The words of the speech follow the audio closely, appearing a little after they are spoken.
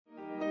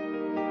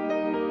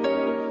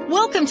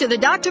Welcome to the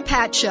Dr.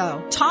 Pat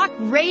Show. Talk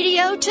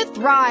radio to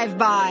thrive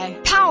by.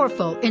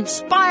 Powerful,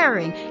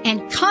 inspiring,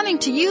 and coming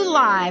to you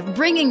live,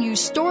 bringing you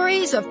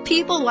stories of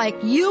people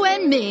like you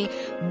and me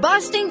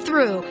busting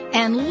through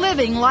and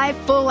living life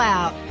full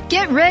out.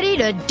 Get ready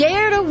to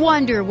dare to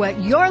wonder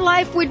what your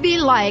life would be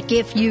like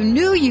if you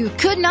knew you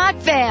could not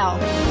fail.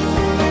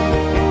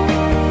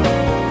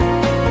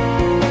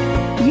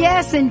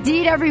 Yes,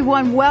 indeed,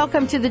 everyone.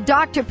 Welcome to the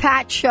Dr.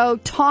 Pat Show,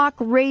 talk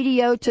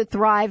radio to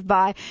thrive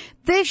by.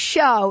 This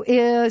show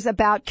is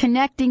about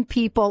connecting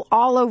people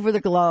all over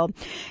the globe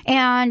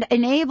and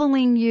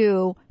enabling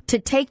you to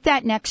take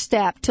that next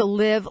step to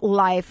live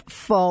life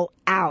full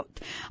out.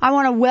 I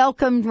want to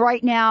welcome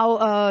right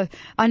now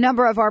a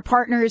number of our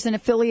partners and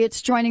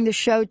affiliates joining the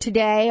show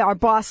today, our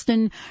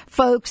Boston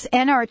folks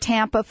and our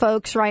Tampa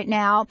folks right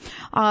now,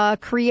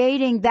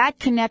 creating that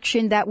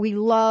connection that we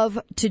love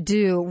to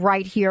do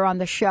right here on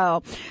the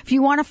show. If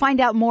you want to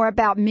find out more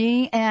about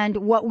me and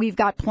what we've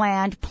got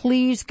planned,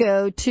 please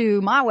go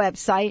to my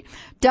website,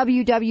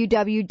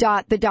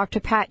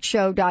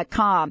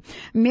 www.thedrpatshow.com.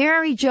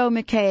 Mary Jo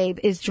McCabe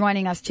is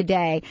joining us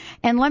today.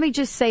 And let me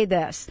just say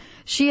this.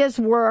 She has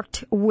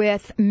worked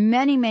with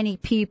many, many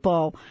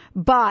people,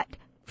 but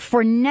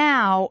for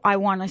now, I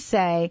want to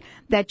say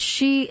that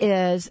she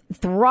is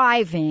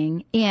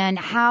thriving in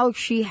how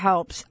she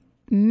helps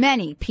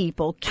many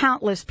people,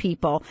 countless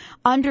people,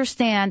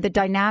 understand the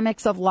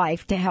dynamics of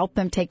life to help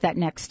them take that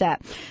next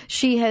step.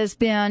 She has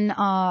been,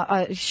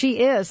 she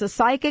is a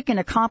psychic and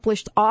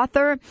accomplished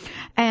author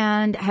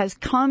and has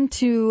come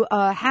to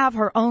have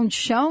her own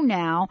show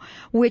now,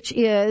 which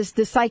is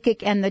The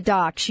Psychic and the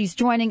Doc. She's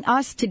joining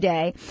us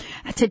today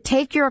to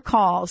take your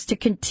calls, to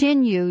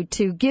continue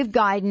to give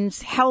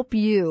guidance, help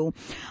you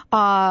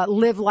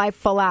live life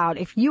full out.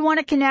 If you want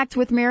to connect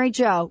with Mary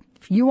Jo,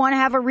 if you want to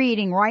have a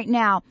reading right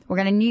now, we're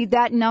going to need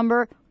that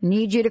number.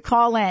 Need you to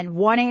call in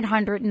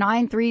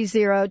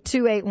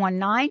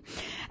 1-800-930-2819.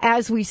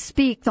 As we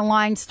speak, the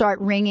lines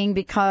start ringing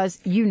because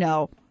you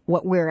know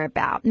what we're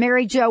about.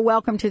 Mary Jo,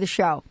 welcome to the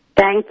show.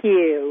 Thank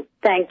you.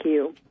 Thank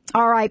you.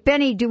 All right,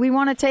 Benny, do we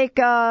want to take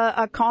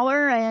a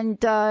caller and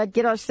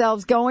get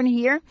ourselves going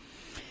here?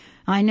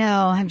 I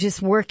know. I'm just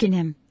working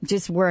him.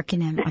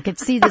 I could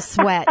see the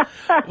sweat.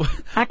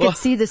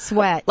 See the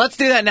sweat. Let's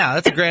do that now.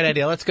 That's a great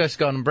idea. Let's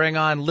go and bring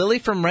on Lily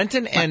from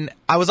Renton. And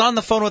I was on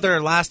the phone with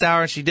her last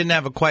hour, and she didn't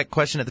have a quite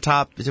question at the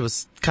top. It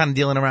was kind of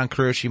dealing around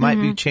career. She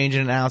might be changing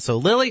it now. So,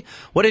 Lily,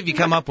 what have you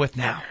come up with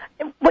now?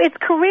 Well, it's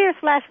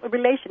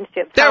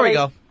career/relationships. There we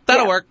go.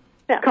 That'll work.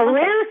 Yeah.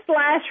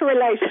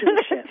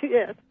 Career/relationships.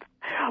 Yes.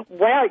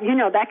 Well,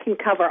 that can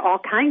cover all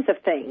kinds of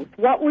things.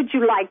 What would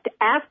you like to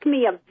ask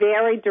me? A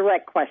very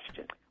direct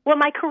question. Well,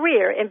 my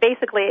career, and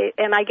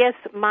I guess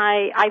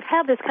I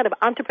have this kind of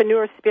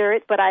entrepreneur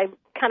spirit, but I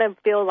kind of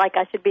feel like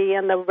I should be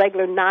in the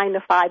regular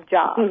 9-to-5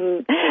 job.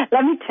 Mm-hmm.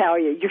 Let me tell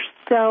you, you're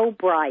so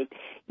bright.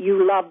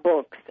 You love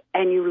books,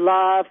 and you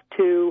love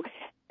to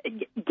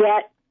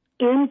get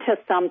into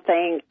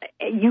something.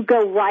 You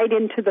go right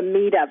into the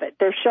meat of it.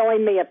 They're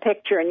showing me a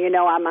picture, and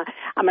I'm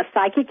a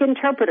psychic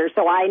interpreter,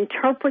 so I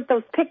interpret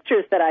those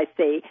pictures that I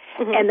see,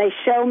 and they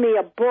show me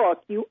a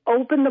book. You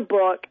open the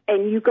book,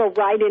 and you go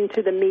right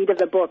into the meat of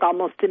the book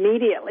almost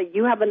immediately.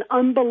 You have an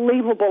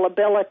unbelievable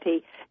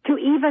ability to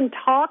even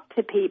talk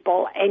to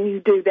people, and you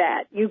do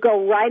that. You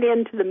go right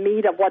into the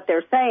meat of what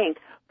they're saying.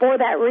 For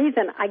that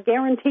reason, I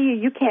guarantee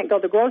you can't go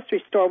to the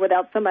grocery store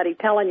without somebody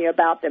telling you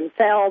about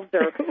themselves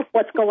or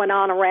what's going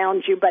on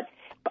around you, but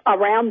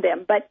around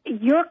them. But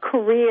your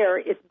career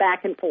is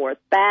back and forth.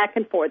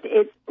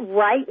 It's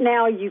right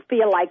now you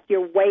feel like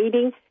you're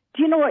waiting.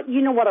 Do you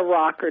know what a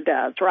rocker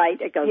does,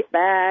 right? It goes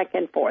back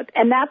and forth.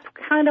 And that's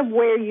kind of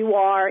where you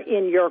are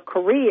in your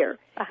career.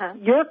 Uh-huh.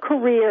 Your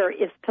career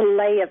is to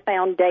lay a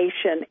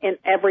foundation in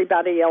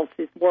everybody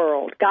else's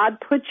world. God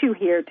put you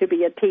here to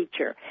be a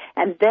teacher,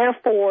 and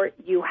therefore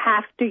you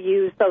have to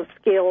use those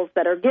skills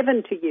that are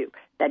given to you.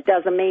 That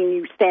doesn't mean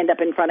you stand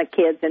up in front of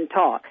kids and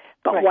talk.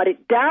 But What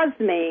it does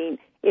mean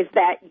is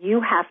that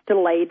you have to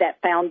lay that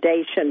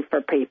foundation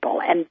for people,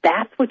 and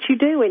that's what you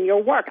do in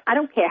your work. I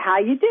don't care how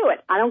you do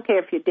it. I don't care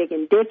if you're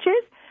digging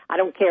ditches. I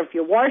don't care if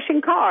you're washing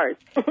cars.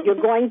 You're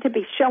going to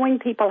be showing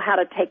people how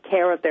to take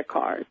care of their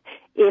cars.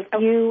 If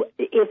you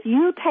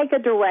take a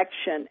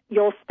direction,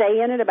 you'll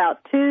stay in it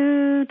about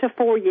 2 to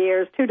 3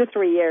 years,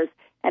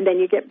 and then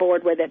you get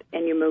bored with it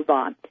and you move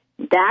on.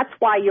 That's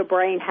why your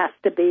brain has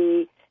to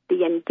be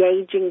the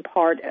engaging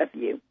part of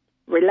you.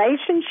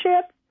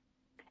 Relationship,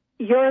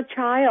 you're a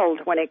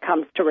child when it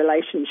comes to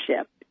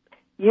relationship.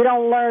 You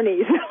don't learn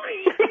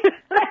easily.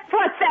 That's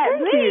what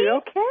that means.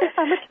 Okay,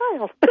 I'm a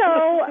child.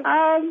 So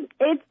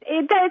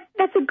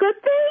that's a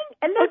good thing,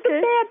 and that's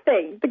a bad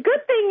thing. The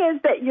good thing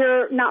is that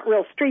you're not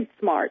real street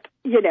smart.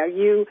 You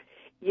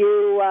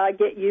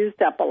get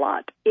used up a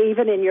lot,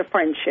 even in your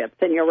friendships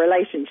and your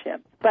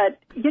relationships. But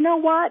you know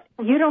what?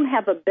 You don't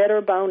have a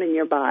bitter bone in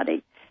your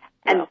body,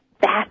 and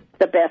that's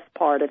the best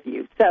part of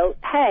you. So,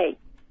 hey,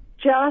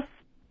 just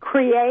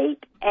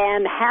create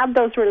and have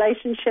those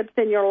relationships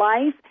in your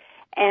life,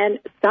 And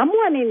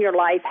someone in your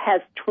life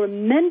has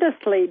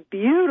tremendously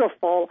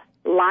beautiful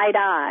light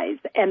eyes,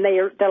 and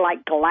they're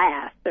like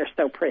glass. They're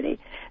so pretty.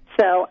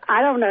 So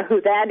I don't know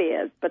who that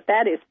is, but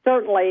that is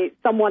certainly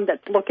someone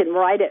that's looking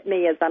right at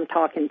me as I'm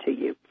talking to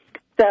you.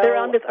 So they're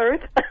on this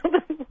earth?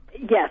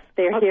 Yes,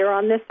 they're here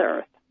on this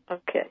earth.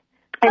 Okay.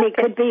 And it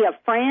could be a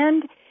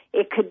friend.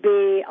 It could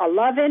be a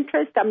love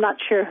interest. I'm not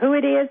sure who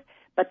it is,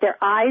 but their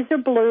eyes are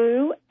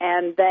blue,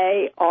 and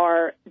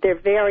they're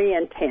very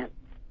intense.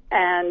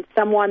 And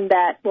someone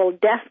that will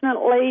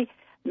definitely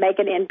make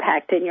an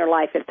impact in your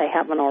life if they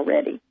haven't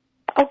already.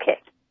 Okay.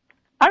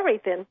 All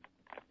right, then.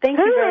 Thank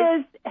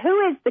you.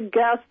 Who is the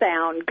Gus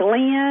sound?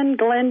 Glenn,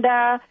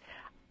 Glenda?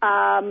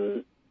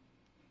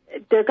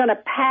 They're going to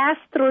pass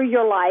through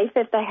your life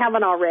if they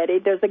haven't already.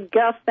 There's a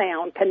Gus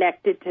sound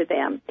connected to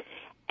them.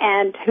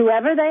 And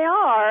whoever they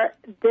are,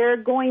 they're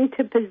going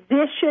to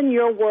position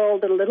your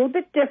world a little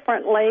bit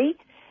differently.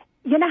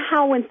 You know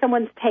how when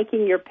someone's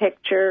taking your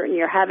picture and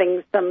you're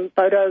having some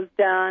photos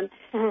done,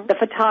 the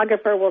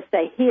photographer will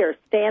say, here,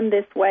 stand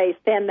this way,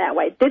 stand that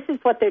way. This is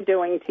what they're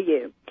doing to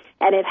you.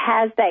 And it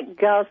has that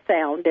Gus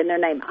sound in their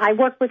name. I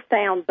work with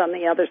sounds on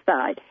the other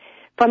side,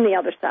 from the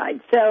other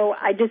side. So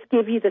I just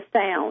give you the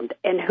sound.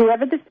 And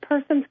whoever this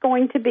person's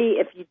going to be,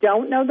 if you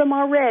don't know them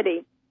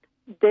already,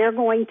 they're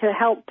going to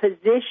help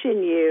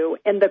position you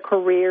in the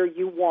career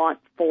you want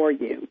for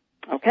you.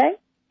 Okay?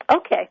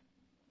 Okay.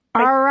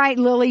 All right,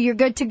 Lily, you're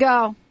good to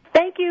go.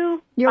 Thank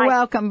you. You're Bye.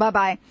 welcome.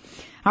 Bye-bye.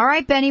 All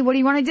right, Benny, what do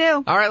you want to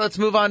do? All right, let's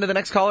move on to the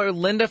next caller,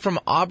 Linda from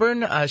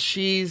Auburn.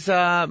 She's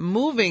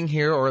moving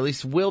here, or at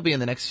least will be in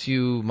the next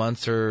few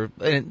months, or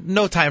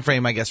no time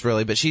frame, I guess,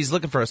 really. But she's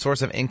looking for a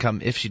source of income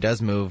if she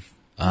does move,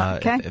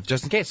 Okay. if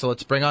just in case. So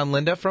let's bring on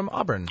Linda from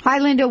Auburn. Hi,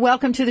 Linda.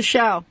 Welcome to the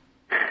show.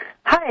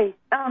 Hi.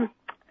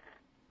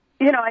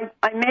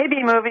 I may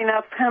be moving.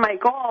 That's kind of my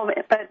goal,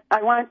 but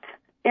I want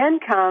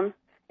income,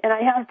 and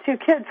I have 2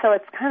 kids, so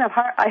it's kind of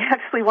hard. I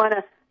actually want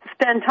to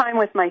spend time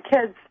with my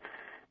kids,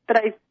 but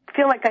I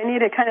feel like I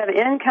need a kind of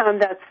income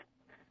that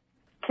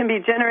can be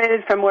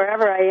generated from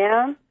wherever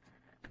I am.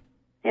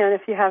 And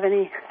if you have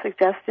any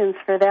suggestions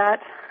for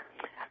that.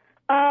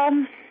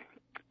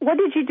 What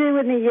did you do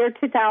in the year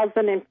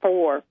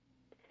 2004?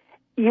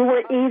 You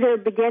were either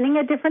beginning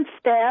a different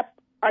step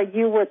or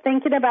you were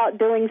thinking about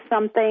doing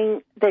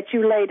something that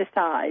you laid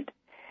aside.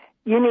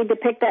 You need to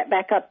pick that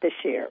back up this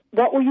year.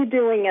 What were you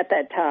doing at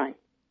that time?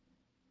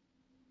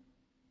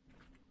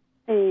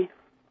 Hey.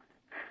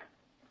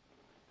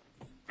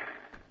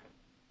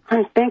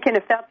 I'm thinking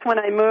if that's when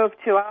I moved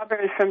to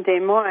Auburn from Des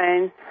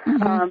Moines.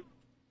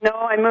 No,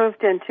 I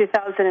moved in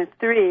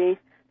 2003,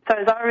 so I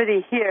was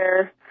already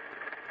here.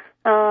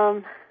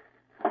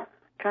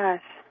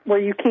 Gosh. Were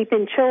you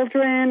keeping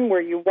children? Were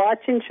you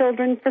watching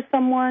children for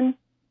someone?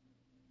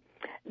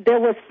 There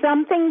was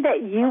something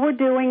that you were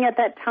doing at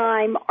that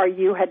time, or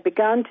you had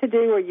begun to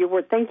do, or you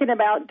were thinking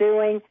about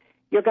doing.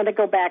 You're going to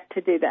go back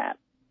to do that.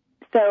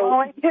 So, well,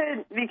 I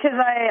could, because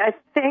I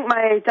think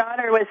my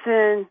daughter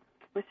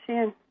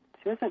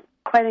she wasn't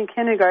quite in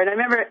kindergarten. I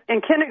remember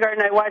in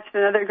kindergarten I watched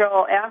another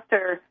girl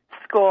after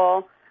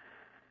school.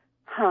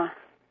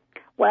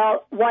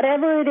 Well,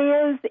 whatever it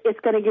is, it's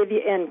going to give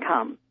you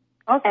income.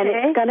 Okay. And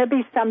it's going to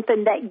be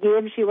something that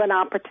gives you an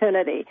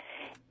opportunity.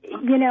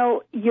 You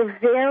know, you're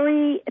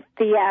very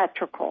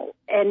theatrical,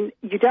 and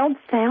you don't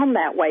sound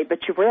that way,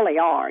 but you really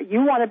are.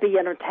 You want to be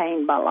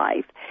entertained by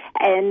life,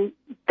 and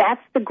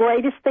that's the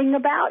greatest thing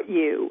about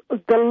you.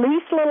 The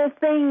least little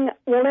thing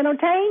will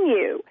entertain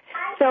you.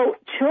 So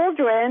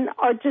children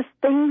are just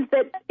things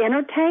that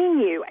entertain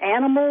you.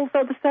 Animals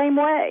are the same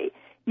way.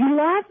 You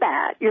love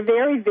that. You're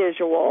very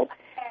visual.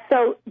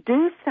 So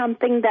do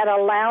something that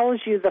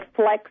allows you the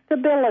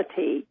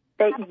flexibility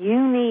that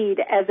you need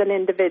as an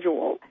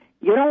individual.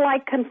 You don't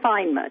like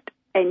confinement,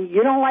 and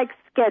you don't like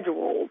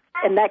schedules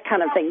and that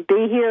kind of thing.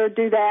 Be here,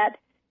 do that.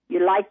 You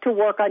like to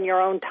work on your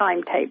own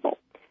timetable.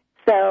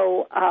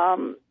 So,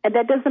 and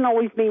that doesn't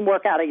always mean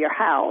work out of your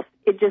house.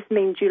 It just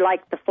means you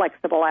like the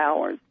flexible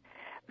hours.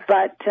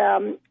 But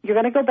you're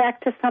going to go back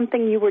to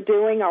something you were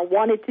doing or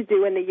wanted to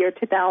do in the year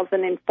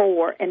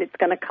 2004, and it's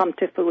going to come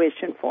to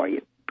fruition for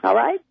you. All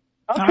right?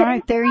 Okay. All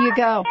right, there you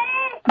go.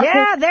 Okay.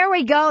 Yeah, there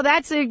we go.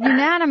 That's a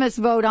unanimous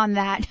vote on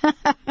that.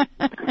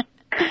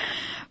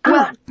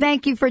 Well,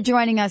 thank you for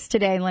joining us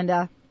today,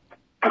 Linda.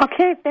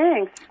 Okay,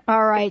 thanks.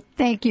 All right,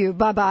 thank you.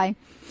 Bye-bye.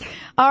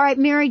 All right,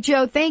 Mary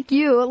Jo, thank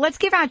you. Let's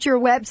give out your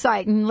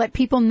website and let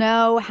people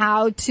know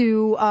how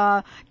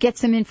to get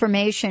some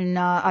information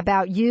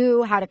about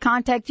you, how to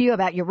contact you,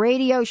 about your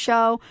radio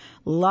show.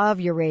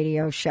 Love your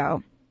radio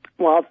show.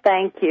 Well,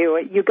 thank you.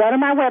 You go to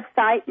my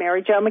website,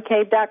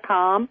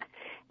 MaryJoMcCabe.com,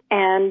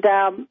 and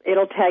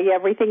it'll tell you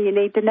everything you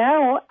need to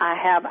know.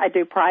 I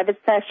do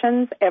private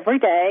sessions every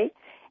day,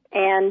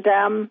 and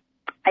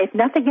if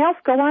nothing else,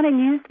 go on and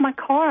use my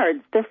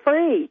cards. They're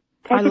free.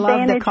 Take I love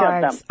the advantage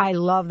cards. of them. I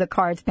love the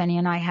cards. Benny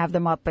and I have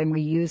them up and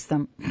we use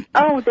them.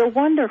 Oh, they're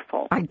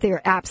wonderful.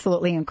 They're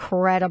absolutely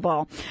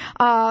incredible.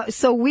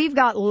 So we've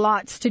got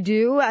lots to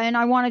do, and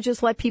I want to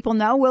just let people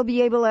know we'll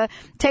be able to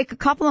take a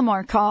couple of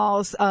more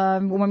calls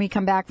when we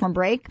come back from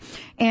break.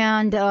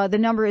 And the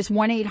number is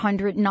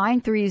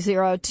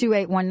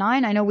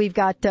 1-800-930-2819. I know we've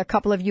got a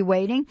couple of you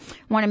waiting.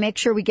 Want to make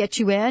sure we get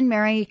you in.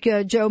 Mary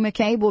Jo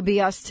McCabe will be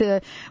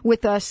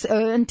with us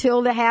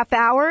until the half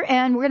hour,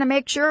 and we're going to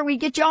make sure we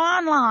get you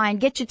online,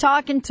 get you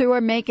talking to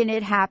her, making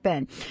it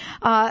happen.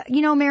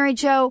 Mary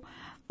Jo,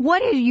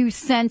 what are you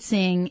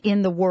sensing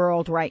in the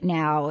world right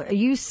now? Are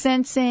you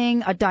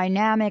sensing a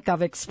dynamic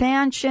of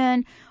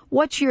expansion?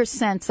 What's your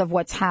sense of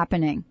what's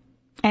happening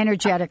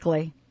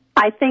energetically?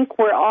 I think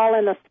we're all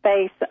in a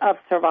space of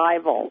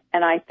survival,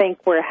 and I think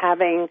we're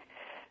having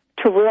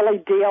to really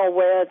deal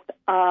with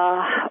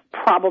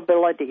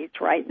probabilities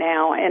right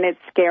now, and it's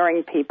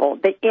scaring people.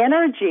 The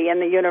energy in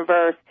the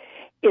universe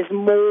is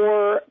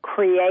more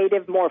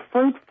creative, more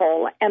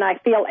fruitful, and I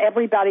feel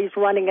everybody's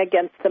running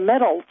against the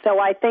middle. So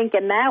I think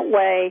in that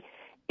way,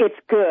 it's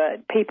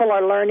good. People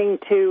are learning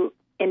to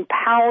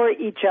empower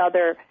each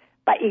other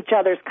by each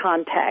other's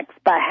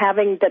context, by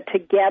having the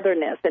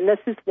togetherness. And this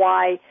is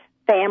why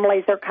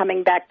families are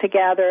coming back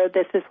together.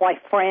 This is why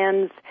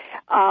friends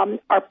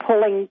are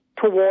pulling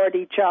toward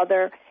each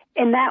other.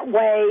 In that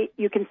way,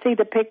 you can see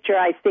the picture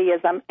I see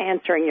as I'm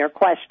answering your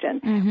question.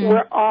 Mm-hmm.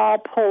 We're all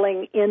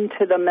pulling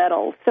into the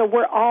middle. So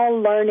we're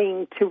all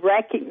learning to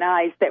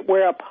recognize that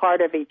we're a part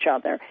of each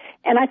other.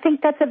 And I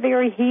think that's a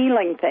very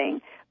healing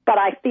thing. But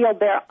I feel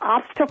there are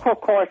obstacle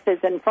courses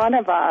in front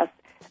of us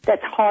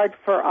that's hard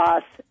for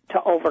us to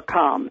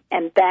overcome.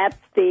 And that's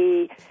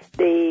the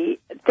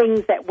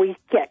things that we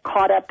get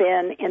caught up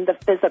in the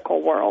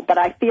physical world. But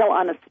I feel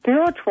on a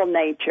spiritual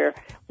nature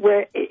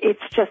where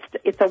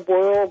it's a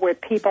world where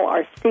people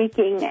are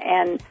seeking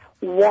and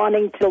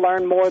wanting to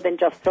learn more than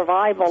just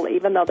survival,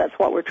 even though that's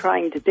what we're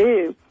trying to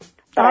do.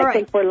 But I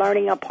think we're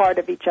learning a part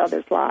of each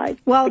other's lives.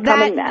 Well,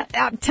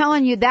 I'm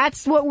telling you,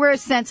 that's what we're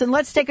sensing.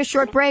 Let's take a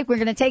short break. We're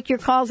going to take your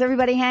calls.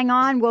 Everybody hang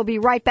on. We'll be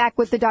right back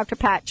with the Dr.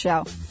 Pat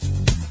Show.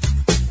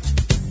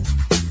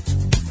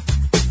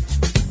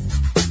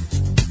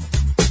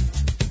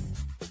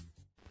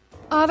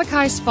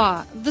 Avakai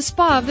Spa, the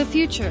spa of the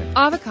future.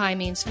 Avakai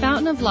means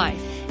fountain of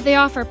life. They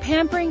offer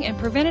pampering and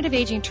preventative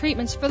aging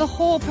treatments for the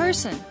whole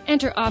person.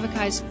 Enter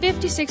Avakai's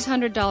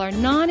 $5,600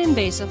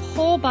 non-invasive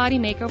whole body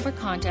makeover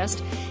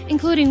contest,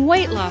 including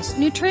weight loss,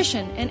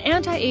 nutrition, and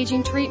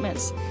anti-aging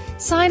treatments.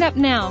 Sign up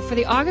now for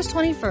the August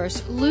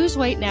 21st Lose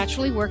Weight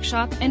Naturally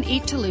Workshop and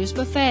Eat to Lose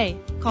Buffet.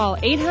 Call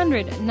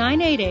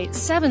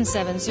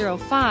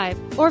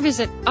 800-988-7705 or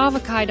visit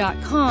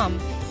avakai.com.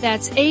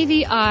 That's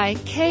AVIKAI.com.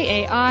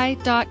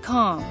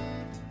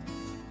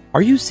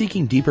 Are you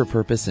seeking deeper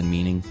purpose and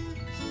meaning?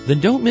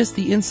 Then don't miss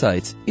the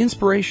insights,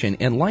 inspiration,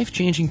 and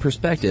life-changing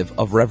perspective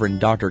of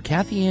Reverend Dr.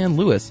 Kathy Ann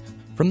Lewis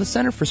from the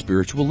Center for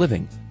Spiritual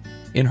Living.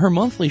 In her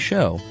monthly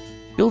show,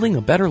 Building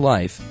a Better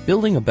Life,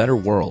 Building a Better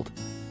World,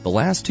 the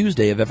last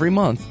Tuesday of every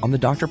month on the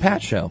Dr.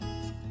 Pat Show,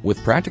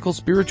 with practical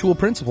spiritual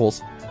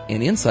principles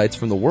and insights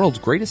from the world's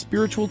greatest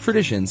spiritual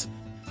traditions,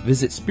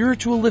 visit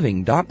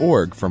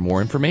spiritualliving.org for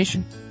more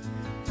information.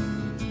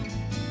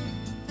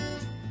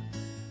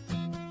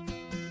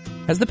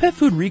 Has the pet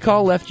food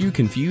recall left you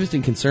confused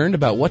and concerned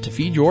about what to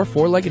feed your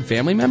four-legged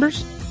family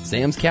members?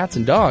 Sam's Cats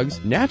and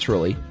Dogs,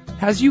 naturally,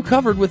 has you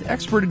covered with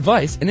expert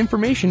advice and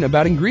information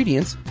about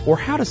ingredients or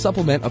how to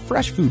supplement a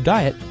fresh food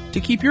diet to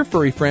keep your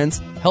furry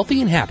friends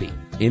healthy and happy.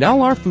 And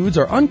all our foods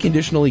are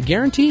unconditionally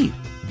guaranteed.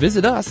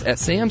 Visit us at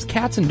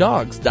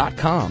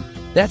samscatsanddogs.com.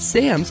 That's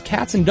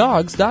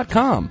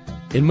samscatsanddogs.com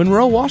in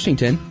Monroe,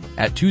 Washington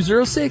at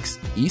 206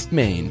 East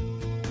Main.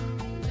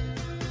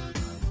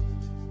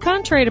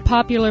 Contrary to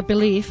popular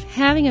belief,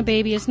 having a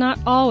baby is not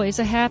always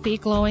a happy,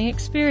 glowing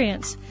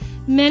experience.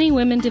 Many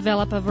women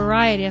develop a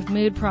variety of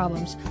mood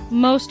problems,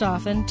 most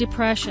often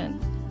depression.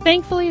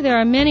 Thankfully, there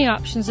are many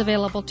options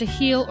available to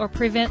heal or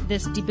prevent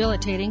this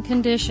debilitating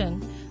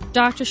condition.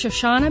 Dr.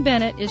 Shoshana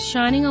Bennett is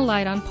shining a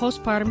light on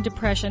postpartum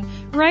depression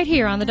right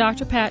here on the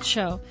Dr. Pat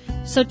Show.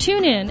 So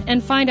tune in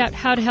and find out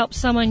how to help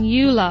someone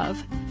you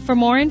love. For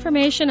more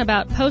information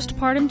about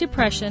postpartum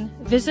depression,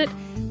 visit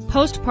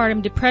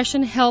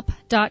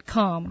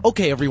postpartumdepressionhelp.com.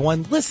 Okay,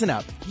 everyone, listen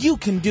up. You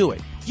can do it.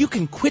 You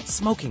can quit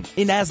smoking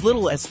in as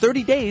little as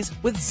 30 days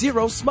with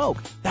Zero Smoke.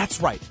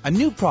 That's right, a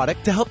new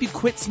product to help you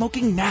quit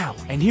smoking now.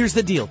 And here's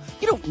the deal.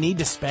 You don't need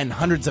to spend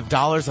hundreds of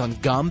dollars on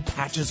gum,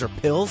 patches, or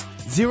pills.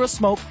 Zero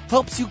Smoke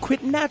helps you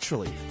quit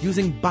naturally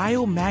using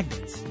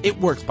biomagnets. It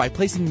works by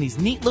placing these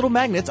neat little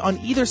magnets on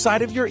either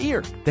side of your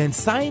ear. Then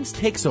science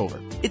takes over.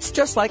 It's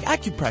just like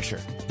acupressure.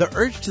 The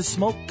urge to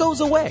smoke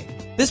goes away.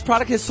 This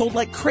product has sold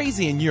like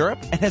crazy in Europe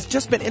and has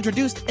just been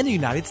introduced in the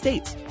United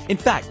States. In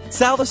fact,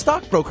 Sal the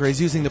stockbroker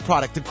is using the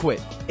product to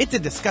quit. It's a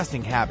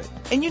disgusting habit,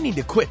 and you need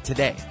to quit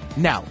today.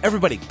 Now,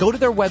 everybody, go to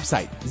their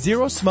website,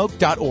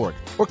 zerosmoke.org,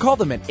 or call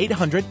them at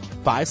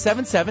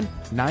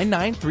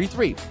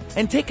 800-577-9933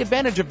 and take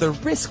advantage of their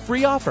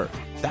risk-free offer.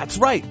 That's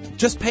right.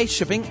 Just pay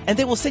shipping and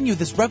they will send you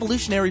this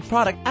revolutionary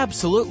product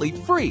absolutely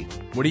free.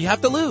 What do you have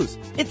to lose?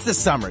 It's the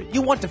summer.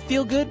 You want to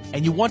feel good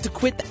and you want to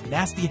quit that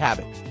nasty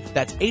habit.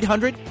 That's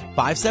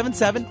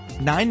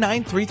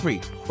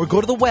 800-577-9933 or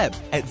go to the web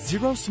at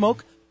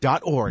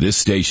zerosmoke.org. This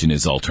station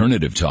is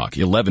Alternative Talk,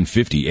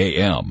 1150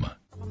 AM.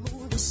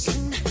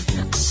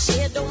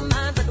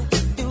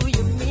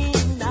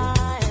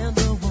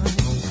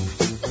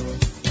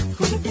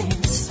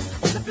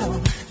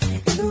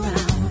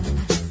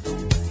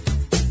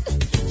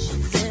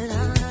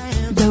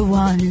 The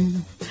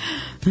one.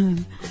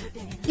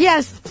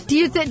 Yes.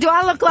 Do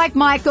I look like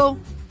Michael?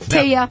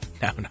 To you?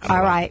 No, not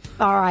all right.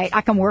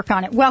 I can work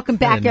on it. Welcome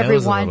back,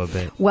 everyone.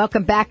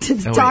 Welcome back to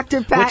the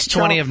Dr. Pat Which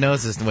 20 of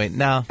noses? Wait,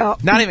 no. Oh.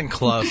 Not even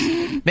close.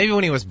 Maybe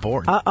when he was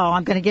born.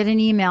 I'm going to get an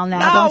email now.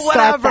 No, Don't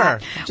start whatever.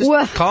 that.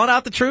 Just calling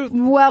out the truth.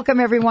 Welcome,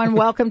 everyone.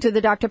 Welcome to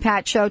the Dr.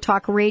 Pat Show,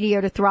 talk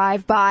radio to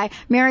thrive by.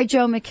 Mary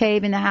Jo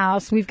McCabe in the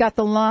house. We've got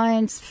the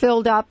lines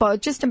filled up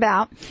just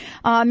about.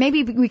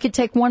 Maybe we could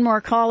take one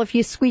more call if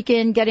you squeak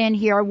in, get in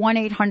here,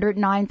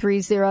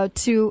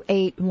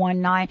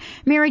 1-800-930-2819.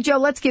 Mary Jo,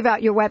 let's give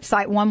out your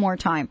website one more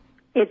time.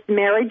 It's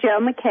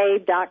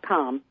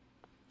MaryJoMcCabe.com.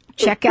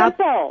 Check out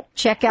the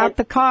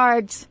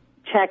cards.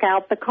 Check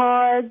out the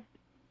cards.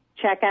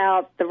 Check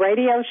out the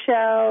radio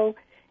show.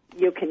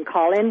 You can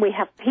call in. We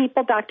have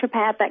people, Dr.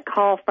 Pat, that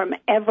call from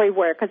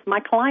everywhere because my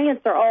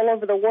clients are all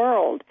over the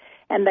world,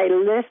 and they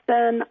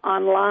listen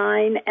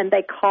online and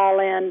they call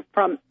in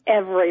from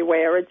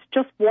everywhere. It's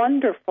just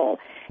wonderful.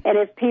 And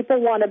if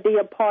people want to be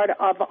a part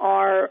of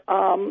our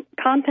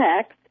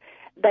contacts,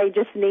 they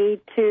just need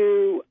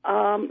to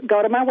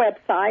go to my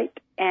website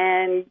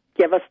and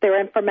give us their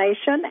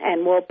information,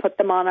 and we'll put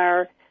them on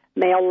our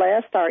mail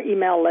list, our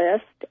email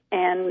list,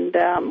 and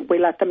we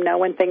let them know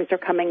when things are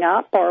coming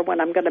up or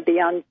when I'm going to be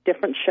on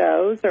different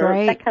shows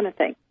or that kind of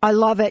thing. I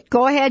love it.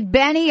 Go ahead,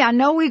 Benny. I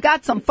know we've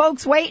got some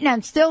folks waiting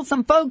and still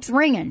some folks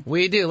ringing.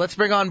 We do. Let's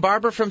bring on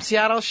Barbara from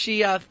Seattle.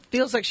 She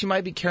feels like she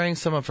might be carrying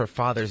some of her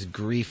father's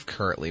grief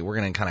currently. We're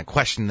going to kind of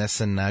question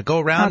this and go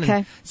around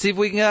and see if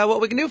we can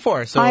what we can do for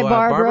her. So, hi,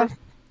 Barbara.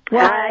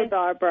 Hi,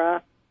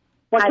 Barbara.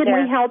 What can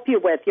we help you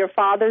with? Your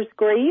father's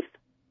grief?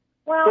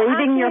 Well,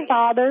 grieving your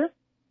father?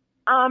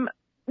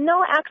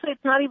 No, actually,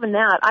 it's not even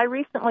that. I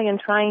recently, in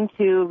trying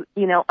to,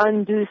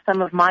 undo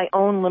some of my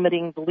own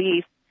limiting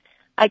beliefs,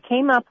 I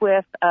came up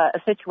with a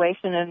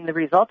situation, and the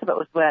result of it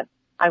was that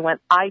I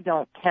went, I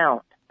don't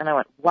count. And I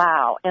went,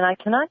 wow. And I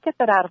cannot get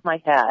that out of my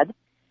head.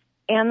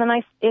 And then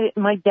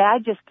my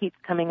dad just keeps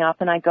coming up,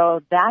 and I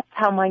go, that's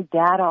how my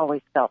dad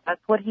always felt.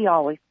 That's what he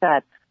always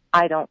said.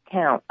 I don't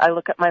count. I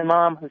look at my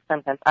mom, who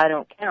sometimes I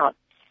don't count.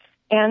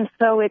 And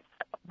so it's,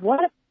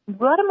 what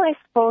am I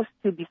supposed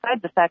to,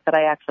 besides the fact that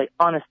I actually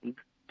honestly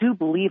do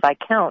believe I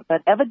count,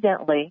 but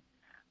evidently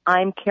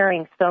I'm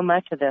carrying so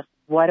much of this.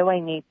 What do I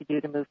need to do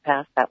to move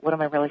past that? What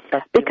am I really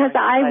supposed to do? Because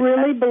I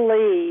really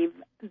believe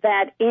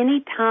that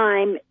any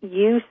time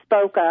you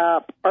spoke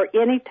up or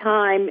any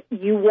time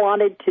you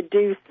wanted to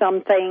do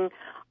something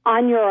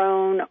on your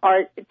own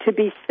or to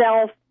be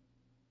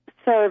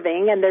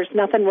self-serving, and there's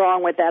nothing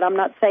wrong with that, I'm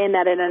not saying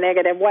that in a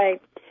negative way,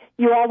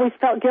 you always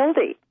felt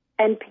guilty.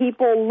 And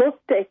people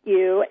looked at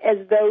you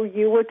as though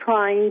you were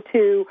trying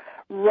to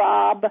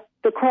rob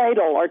the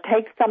cradle or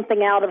take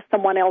something out of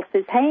someone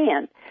else's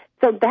hand.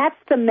 So that's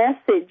the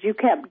message you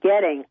kept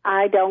getting,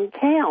 I don't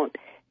count,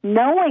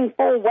 knowing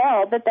full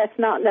well that that's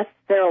not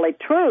necessarily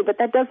true, but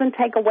that doesn't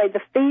take away the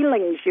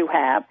feelings you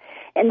have.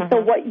 And so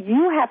what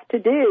you have to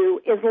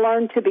do is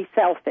learn to be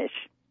selfish.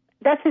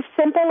 That's as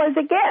simple as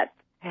it gets.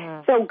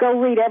 So go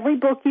read every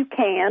book you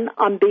can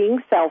on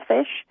being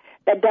selfish.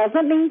 That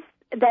doesn't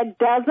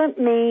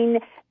mean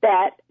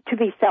that to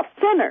be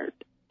self-centered.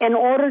 In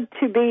order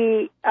to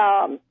be,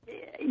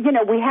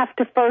 we have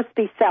to first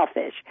be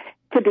selfish,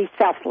 to be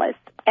selfless.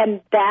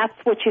 And that's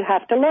what you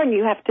have to learn.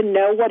 You have to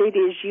know what it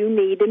is you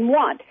need and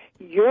want.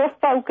 Your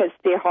focus,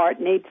 dear heart,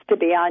 needs to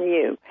be on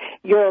you.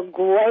 You're a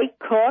great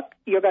cook.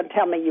 You're going to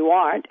tell me you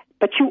aren't,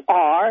 but you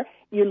are.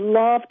 You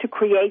love to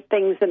create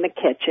things in the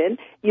kitchen.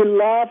 You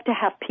love to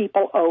have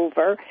people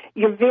over.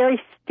 You're very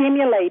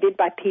stimulated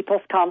by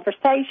people's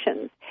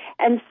conversations.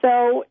 And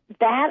so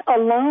that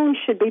alone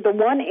should be the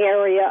one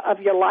area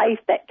of your life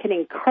that can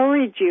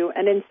encourage you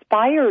and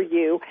inspire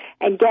you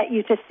and get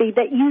you to see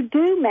that you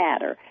do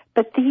matter.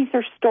 But these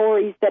are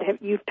stories that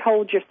you've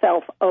told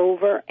yourself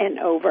over and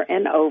over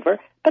and over.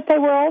 But they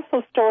were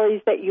also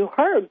stories that you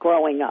heard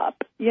growing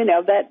up,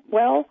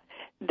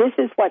 this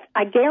is what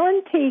I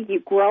guarantee you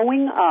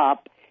growing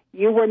up,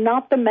 you were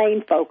not the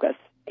main focus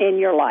in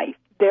your life.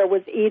 There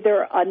was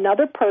either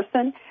another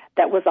person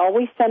that was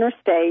always center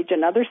stage,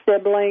 another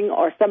sibling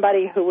or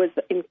somebody who was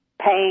in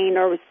pain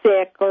or was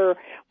sick or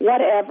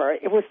whatever.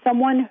 It was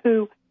someone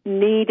who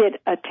needed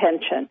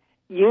attention.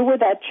 You were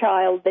that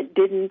child that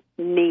didn't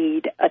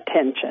need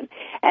attention.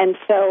 And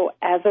so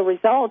as a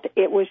result,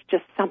 it was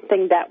just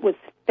something that was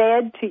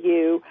fed to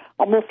you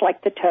almost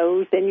like the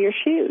toes in your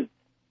shoes.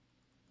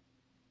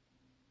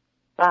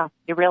 Wow,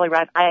 you're really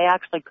right. I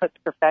actually cooked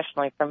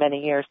professionally for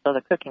many years, so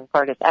the cooking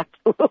part is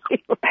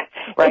absolutely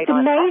right. It's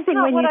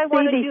amazing when you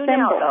see these symbols.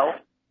 Now,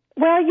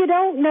 well, you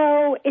don't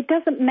know. It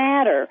doesn't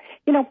matter.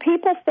 You know,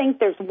 people think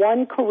there's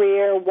one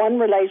career, one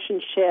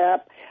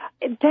relationship.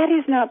 That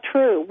is not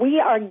true. We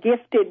are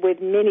gifted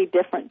with many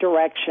different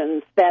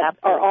directions that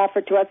are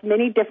offered to us,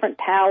 many different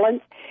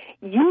talents.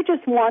 You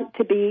just want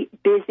to be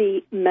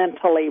busy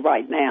mentally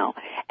right now.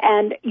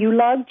 And you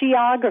love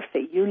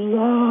geography. You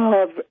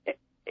love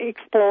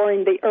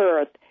exploring the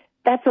earth.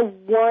 That's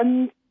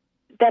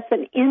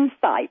an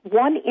insight,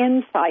 one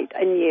insight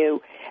in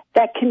you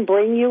that can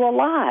bring you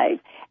alive.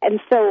 And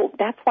so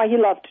that's why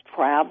you love to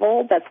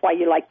travel. That's why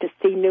you like to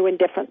see new and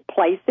different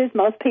places.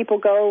 Most people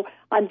go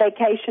on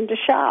vacation to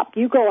shop.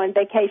 You go on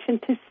vacation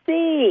to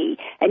see.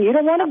 And you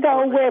don't want to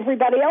go where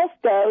everybody else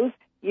goes.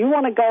 You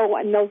want to go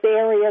in those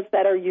areas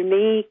that are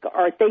unique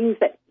or things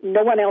that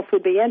no one else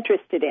would be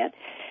interested in.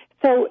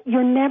 So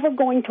you're never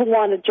going to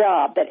want a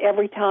job that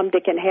every Tom,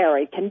 Dick, and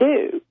Harry can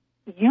do.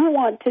 You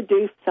want to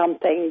do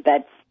something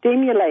that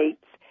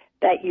stimulates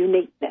that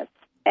uniqueness.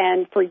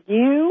 And for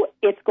you,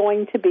 it's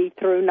going to be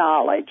through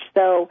knowledge.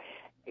 So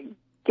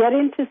get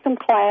into some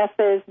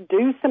classes,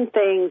 do some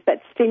things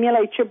that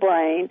stimulate your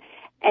brain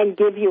and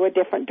give you a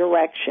different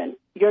direction.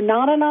 You're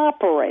not an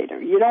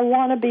operator. You don't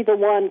want to be the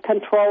one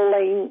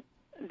controlling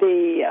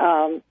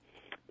the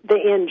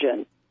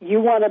engine. You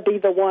want to be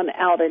the one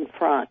out in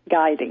front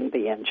guiding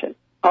the engine.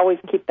 Always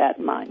keep that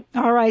in mind.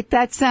 All right.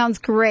 That sounds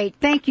great.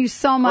 Thank you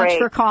so much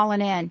for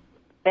calling in.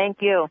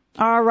 Thank you.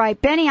 All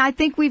right. Benny, I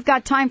think we've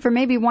got time for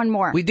maybe one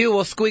more. We do.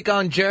 We'll squeak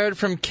on Jared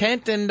from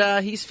Kent,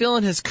 and he's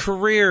feeling his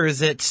career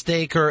is at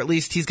stake, or at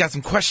least he's got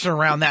some question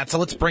around that, so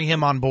let's bring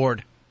him on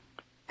board.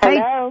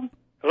 Hello.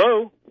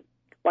 Hello.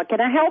 What can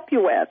I help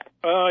you with?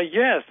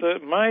 Yes,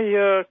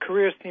 my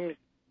career seems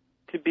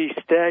to be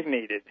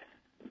stagnated.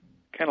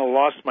 Kind of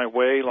lost my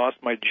way, lost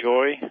my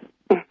joy.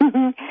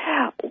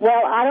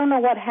 Well, I don't know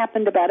what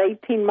happened about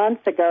 18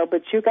 months ago,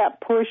 but you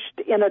got pushed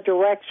in a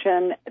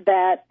direction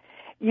that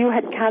you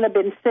had kind of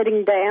been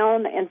sitting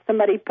down and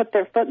somebody put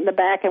their foot in the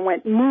back and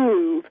went,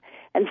 move.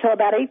 And so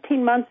about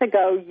 18 months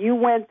ago, you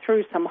went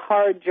through some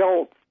hard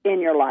jolts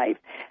in your life.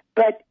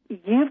 But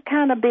you've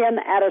kind of been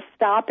at a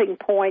stopping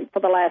point for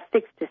the last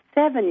 6 to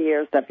 7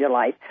 years of your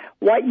life.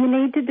 What you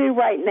need to do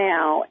right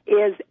now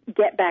is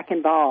get back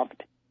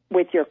involved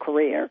with your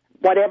career,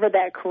 whatever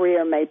that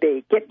career may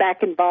be. Get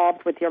back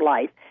involved with your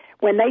life.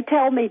 When they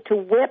tell me to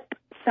whip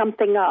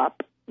something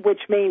up,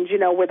 which means, you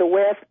know, with a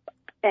whip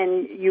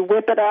and you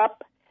whip it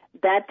up,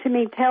 that to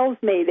me tells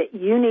me that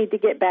you need to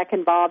get back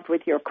involved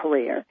with your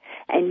career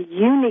and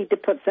you need to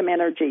put some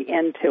energy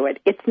into it.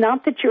 It's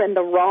not that you're in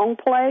the wrong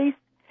place.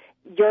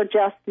 You're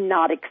just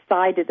not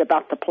excited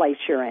about the place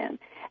you're in.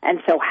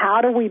 And so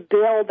how do we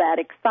build that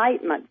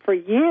excitement? For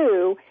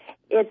you,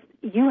 it's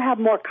you have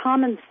more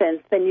common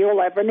sense than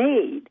you'll ever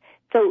need.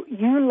 So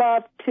you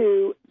love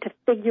to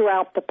figure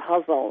out the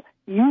puzzle.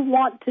 You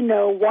want to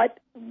know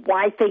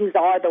why things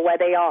are the way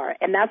they are.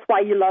 And that's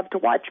why you love to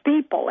watch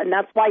people. And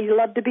that's why you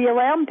love to be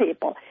around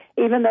people,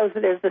 even though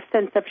there's a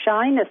sense of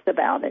shyness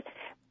about it.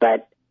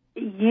 But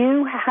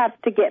you have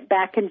to get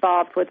back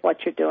involved with what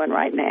you're doing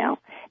right now.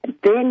 And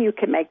then you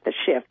can make the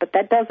shift. But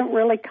that doesn't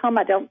really come,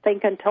 I don't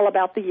think, until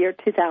about the year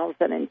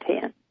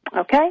 2010.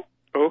 Okay?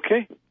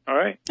 Okay. All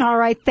right. All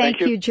right.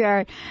 Thank you,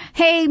 Jared.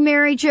 Hey,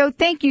 Mary Jo,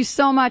 thank you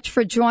so much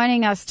for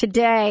joining us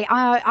today.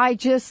 I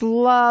just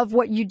love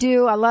what you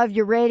do. I love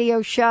your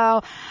radio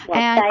show. Well,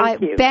 and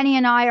thank you. Benny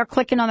and I are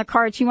clicking on the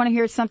cards. You want to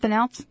hear something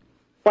else?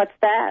 What's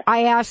that?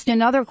 I asked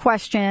another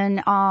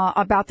question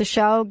about the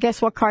show.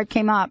 Guess what card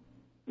came up?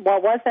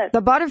 What was it?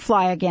 The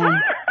butterfly again.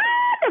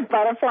 The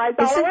butterflies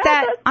all Isn't around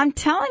that, us. I'm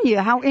telling you,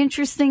 how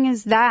interesting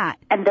is that?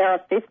 And there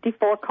are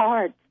 54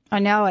 cards. I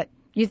know it.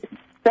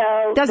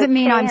 So doesn't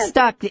mean I'm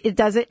stuck,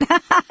 does it?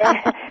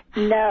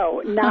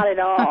 No, not at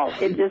all.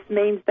 It just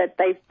means that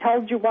they've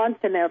told you once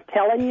and they're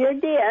telling you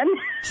again.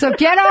 So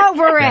get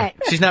over it.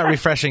 She's not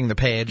refreshing the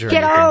page or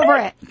Get anything. over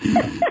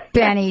it.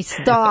 Benny,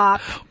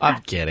 stop.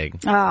 I'm kidding.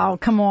 Oh,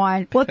 come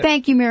on. Well,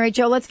 thank you, Mary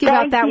Jo. Let's give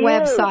out that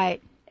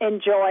website.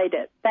 Enjoyed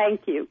it.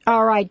 Thank you.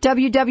 All right.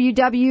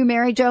 www.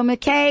 Mary Jo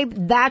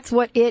McCabe. That's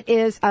what it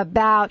is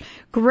about.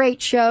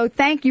 Great show.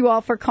 Thank you all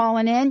for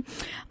calling in.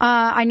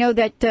 I know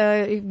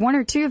that one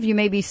or two of you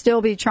maybe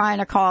still be trying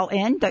to call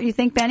in. Don't you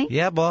think, Benny?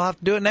 Yeah, we'll have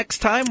to do it next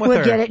time with her.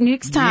 We'll get it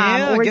next time.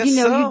 Yeah, or, I guess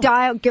so. you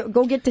dial,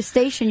 go get the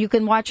station. You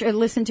can watch or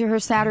listen to her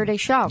Saturday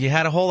show. You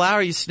had a whole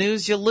hour. You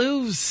snooze, you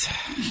lose.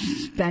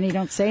 Benny,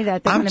 don't say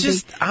that. I'm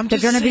just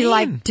saying. be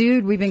like,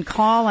 dude, we've been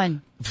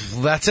calling.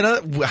 That's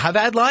another. How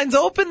that line's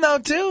open though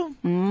too.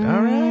 All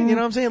right, you know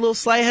what I'm saying? A little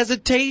slight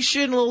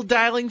hesitation, a little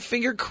dialing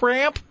finger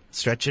cramp.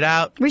 Stretch it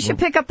out. We should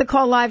pick up the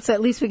call live so at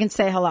least we can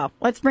say hello.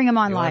 Let's bring them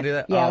on You live. wanna do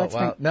that? Yeah, Oh, let's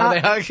wow. bring. No,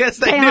 I guess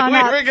they knew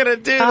we were going to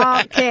do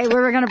that. Okay, we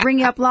were going to bring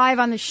you up live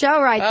on the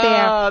show right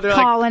there.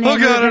 They're calling like,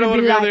 in. oh God, I don't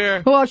want to go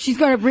there. Well, she's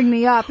going to bring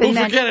me up. Oh, And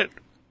then, forget it.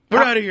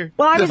 We're out of here.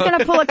 Well, I was going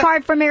to pull a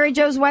card from Mary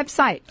Jo's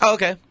website. Oh,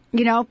 okay.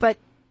 You know, but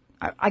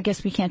I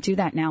guess we can't do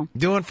that now.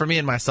 Do one for me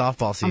in my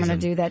softball season. I'm going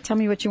to do that. Tell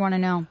me what you want to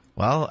know.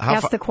 Well,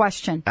 ask the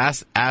question.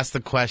 Ask the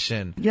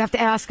question. You have to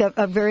ask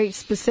a very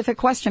specific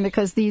question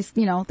because these,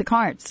 the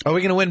cards. Are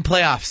we going to win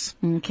playoffs?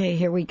 Okay,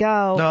 here we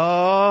go.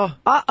 No.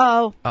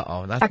 Uh-oh.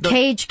 A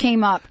cage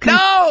came up.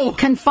 No!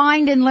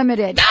 Confined and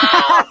limited. No!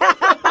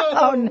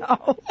 Oh,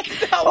 no.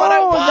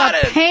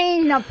 The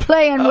pain of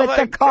playing with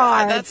the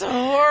cards. That's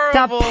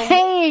horrible. The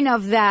pain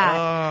of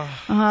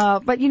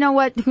that. But you know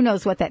what? Who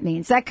knows what that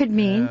means? That could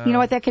mean, you know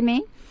what that could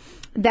mean?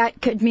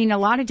 That could mean a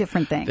lot of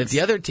different things. That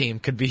the other team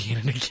could be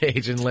in a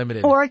cage and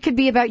limited. Or it could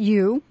be about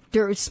you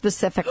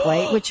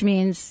specifically, which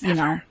means,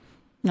 No,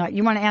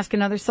 you want to ask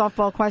another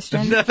softball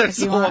question? Another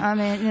softball.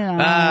 No,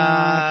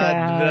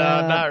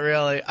 not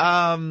really.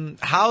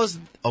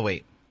 Oh,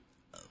 wait.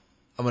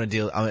 I'm going to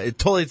deal.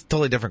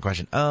 Totally different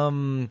question.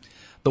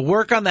 The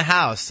work on the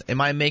house. Am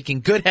I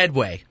making good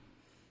headway?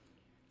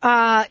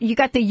 You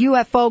got the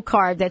UFO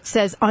card that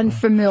says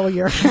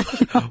unfamiliar.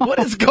 What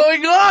is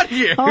going on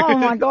here? Oh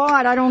my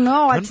God, I don't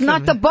know. It's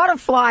not the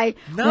butterfly.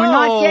 No. We're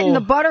not getting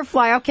the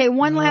butterfly. Okay,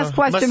 one last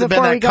question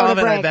before we go to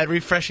break. I bet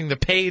refreshing the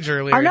page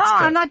earlier. No,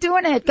 I'm not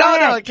doing it.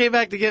 No, it came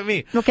back to get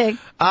me. Okay.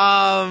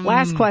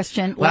 Last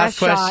question. Last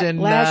shot.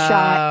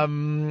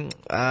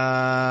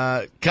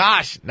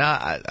 Gosh, no,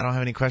 I don't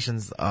have any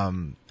questions.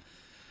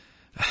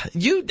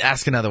 You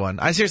ask another one.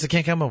 I seriously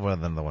can't come up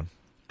with another one.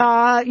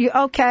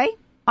 Okay.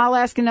 I'll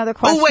ask another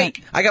question. Oh,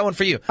 wait. I got one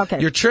for you.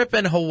 Okay. Your trip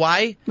in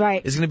Hawaii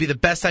is going to be the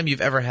best time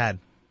you've ever had.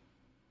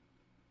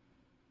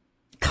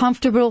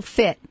 Comfortable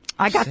fit.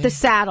 I got the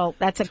saddle.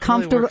 That's a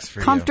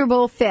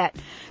comfortable fit.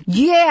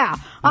 Yeah,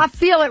 I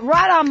feel it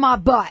right on my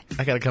butt.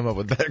 I got to come up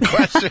with a better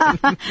question.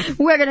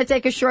 We're going to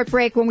take a short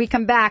break. When we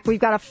come back, we've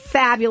got a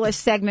fabulous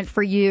segment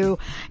for you.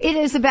 It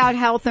is about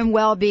health and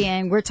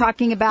well-being. We're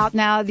talking about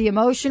now the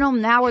emotional.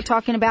 Now we're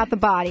talking about the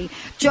body.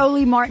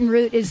 Jolie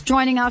Martin-Root is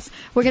joining us.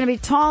 We're going to be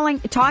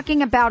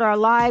talking about our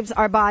lives,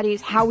 our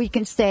bodies, how we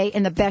can stay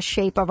in the best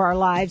shape of our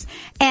lives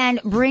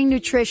and bring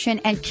nutrition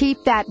and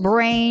keep that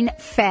brain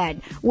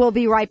fed. We'll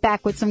be right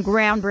back with some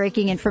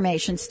groundbreaking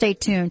information. Stay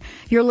tuned.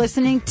 You're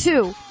listening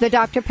to The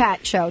Dr.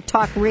 Pat Show,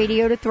 talk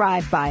radio to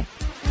thrive by.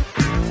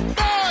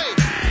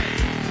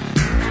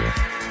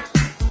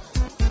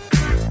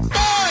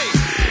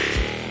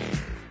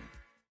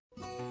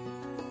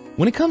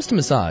 When it comes to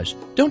massage,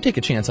 don't take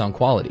a chance on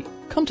quality.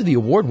 Come to the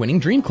award-winning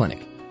Dream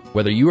Clinic.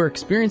 Whether you are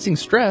experiencing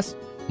stress,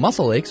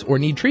 muscle aches, or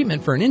need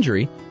treatment for an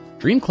injury,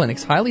 Dream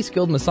Clinic's highly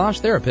skilled massage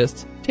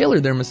therapists tailor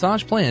their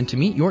massage plan to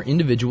meet your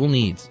individual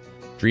needs.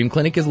 Dream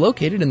Clinic is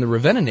located in the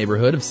Ravenna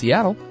neighborhood of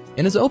Seattle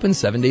and is open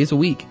 7 days a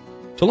week.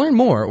 To learn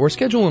more or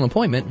schedule an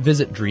appointment,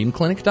 visit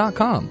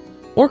dreamclinic.com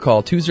or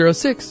call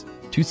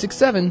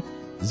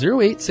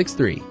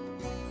 206-267-0863.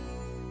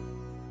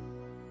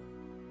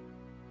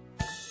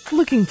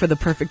 Looking for the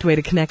perfect way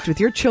to connect with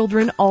your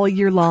children all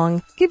year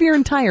long? Give your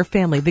entire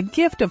family the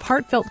gift of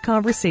heartfelt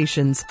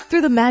conversations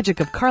through the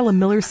magic of Carla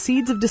Miller's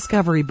Seeds of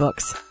Discovery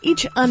books.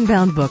 Each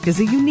Unbound book is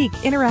a unique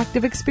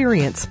interactive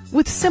experience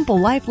with simple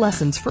life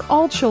lessons for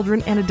all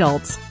children and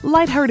adults.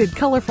 Lighthearted,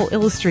 colorful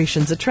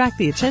illustrations attract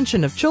the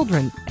attention of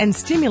children and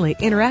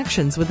stimulate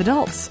interactions with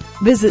adults.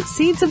 Visit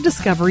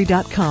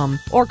seedsofdiscovery.com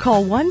or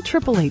call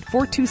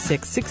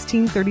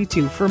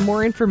 1-888-426-1632 for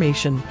more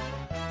information.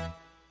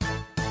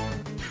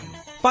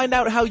 Find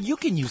out how you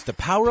can use the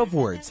power of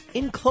words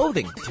in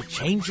clothing to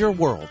change your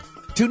world.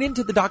 Tune in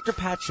to the Dr.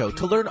 Pat Show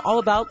to learn all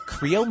about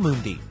Creo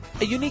Mundi,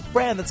 a unique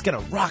brand that's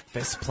going to rock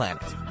this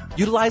planet.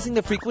 Utilizing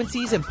the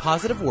frequencies and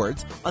positive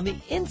words on the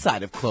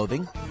inside of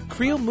clothing,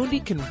 Creo Mundi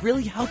can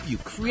really help you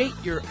create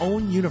your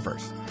own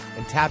universe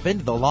and tap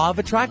into the law of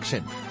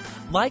attraction.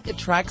 Like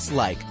attracts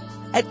like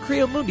at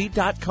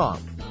CreoMundi.com.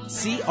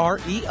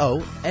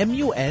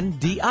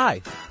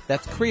 CreoMundi.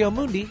 That's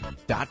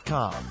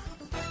CreoMundi.com.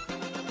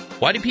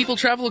 Why do people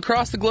travel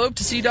across the globe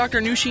to see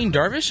Dr. Nusheen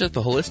Darvish at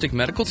the Holistic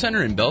Medical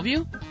Center in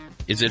Bellevue?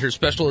 Is it her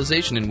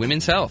specialization in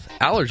women's health,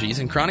 allergies,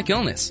 and chronic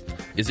illness?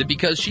 Is it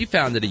because she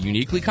founded a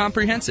uniquely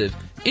comprehensive,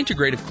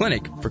 integrative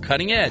clinic for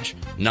cutting-edge,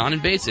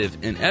 non-invasive,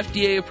 and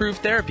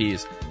FDA-approved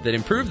therapies that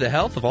improve the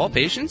health of all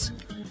patients?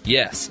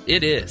 Yes,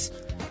 it is.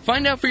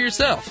 Find out for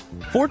yourself.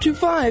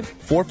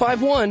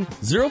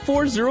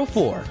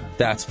 425-451-0404.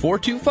 That's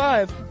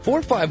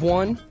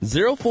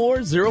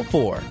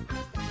 425-451-0404.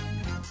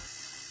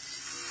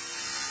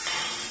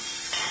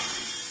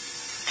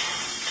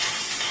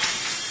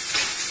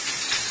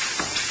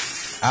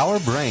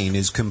 Our brain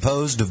is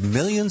composed of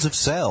millions of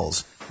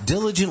cells,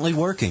 diligently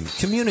working,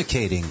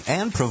 communicating,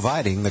 and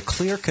providing the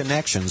clear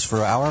connections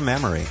for our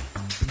memory.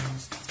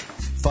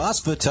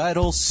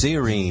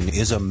 Phosphatidylserine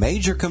is a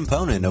major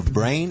component of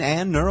brain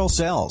and neural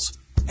cells,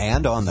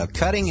 and on the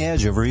cutting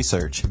edge of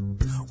research.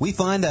 We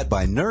find that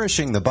by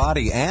nourishing the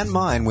body and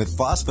mind with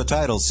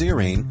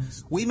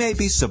phosphatidylserine, we may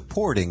be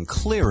supporting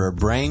clearer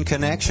brain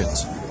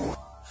connections.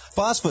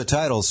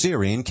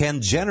 Phosphatidylserine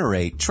can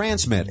generate,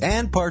 transmit,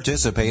 and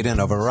participate in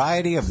a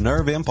variety of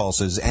nerve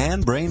impulses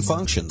and brain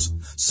functions,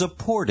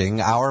 supporting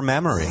our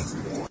memory.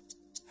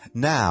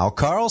 Now,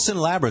 Carlson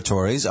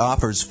Laboratories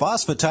offers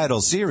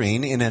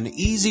phosphatidylserine in an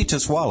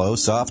easy-to-swallow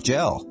soft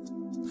gel.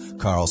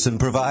 Carlson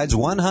provides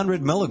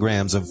 100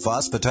 milligrams of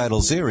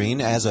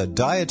phosphatidylserine as a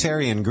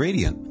dietary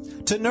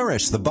ingredient to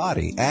nourish the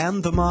body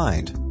and the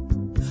mind.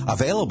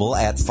 Available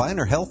at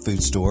finer health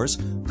food stores,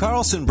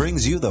 Carlson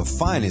brings you the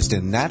finest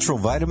in natural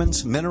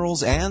vitamins,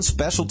 minerals, and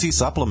specialty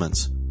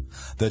supplements.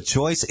 The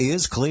choice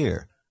is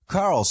clear.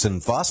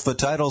 Carlson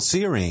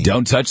Phosphatidylserine.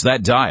 Don't touch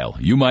that dial.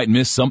 You might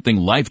miss something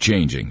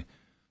life-changing.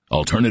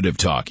 Alternative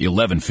Talk,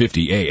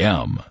 1150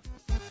 AM.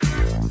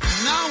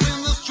 Now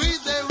in the street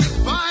there is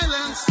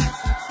violence.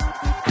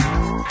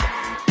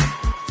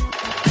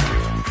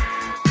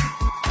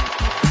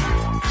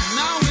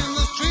 Now in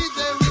the street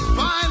there is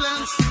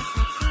violence.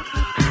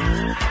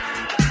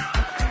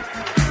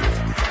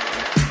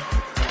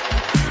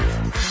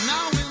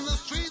 Now in the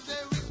street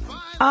there is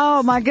violence.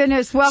 Oh my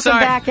goodness! Welcome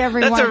back,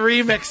 everyone. That's a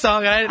remix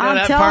song. I didn't know I'm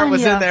that part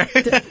was telling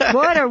in there.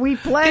 What are we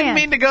playing? Didn't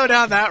mean to go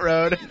down that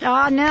road.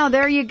 Oh, no,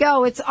 there you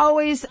go. It's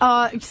always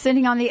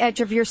sitting on the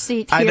edge of your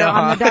seat I here know,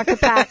 on the Dr.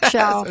 Pat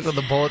Show. With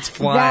the bullets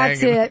flying.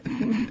 That's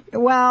it.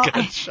 Well,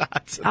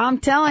 I'm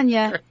telling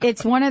you,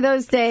 it's one of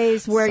those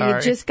days where you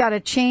Sorry. just got to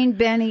chain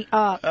Benny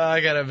up. I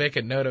got to make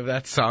a note of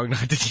that song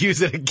not to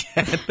use it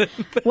again.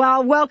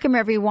 Well, welcome,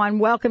 everyone.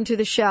 Welcome to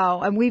the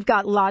show. And we've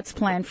got lots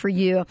planned for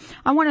you.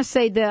 I want to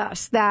say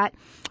this, that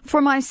for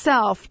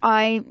myself,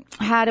 I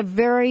had a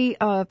very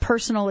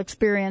personal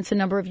experience a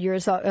number of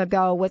years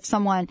ago with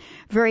someone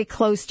very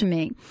close to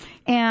me.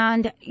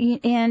 And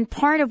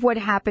part of what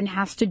happened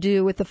has to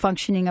do with the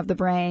functioning of the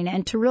brain,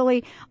 and to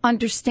really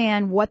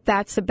understand what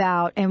that's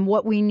about and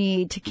what we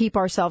need to keep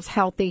ourselves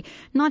healthy,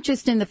 not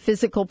just in the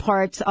physical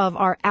parts of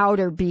our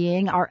outer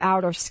being, our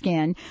outer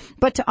skin,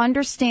 but to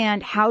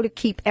understand how to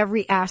keep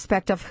every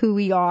aspect of who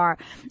we are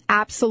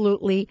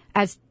absolutely,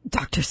 as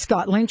Dr.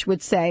 Scott Lynch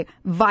would say,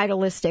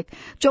 vitalistic.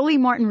 Jolie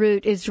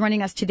Martin-Root is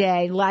joining us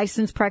today,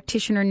 licensed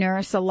practitioner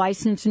nurse, a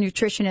licensed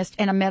nutritionist,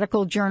 and a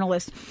medical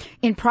journalist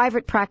in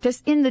private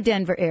practice in the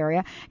Denver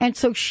area. And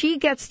so she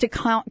gets to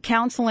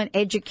counsel and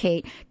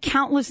educate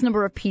countless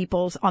number of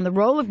people on the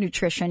role of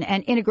nutrition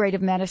and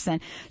integrative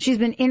medicine. She's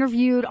been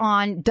interviewed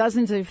on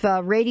dozens of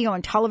radio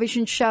and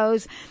television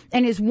shows,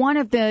 and is one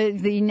of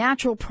the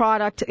natural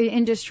product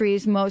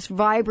industry's most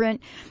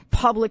vibrant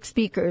public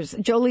speakers.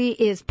 Jolie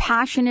is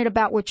passionate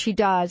about what she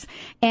does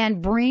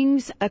and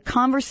brings a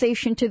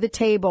conversation to the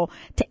table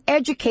to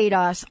educate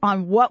us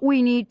on what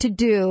we need to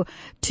do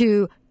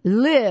to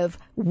live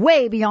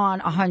way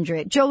beyond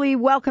 100. Jolie,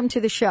 welcome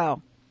to the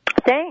show.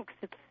 Thanks.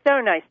 It's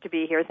so nice to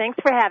be here. Thanks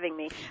for having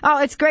me.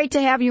 Oh, it's great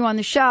to have you on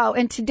the show.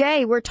 And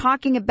today we're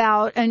talking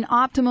about an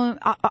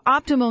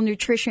optimal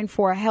nutrition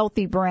for a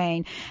healthy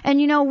brain. And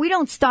you know, we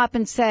don't stop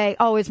and say,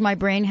 oh, is my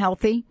brain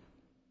healthy?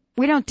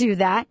 We don't do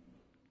that.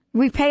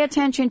 We pay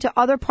attention to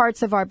other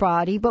parts of our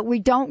body, but we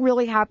don't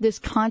really have this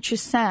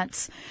conscious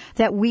sense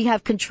that we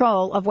have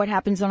control of what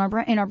happens in our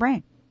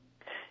brain.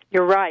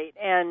 You're right.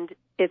 And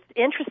it's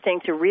interesting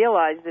to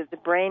realize that the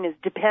brain is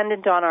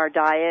dependent on our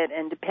diet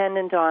and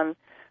dependent on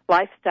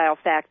lifestyle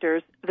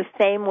factors the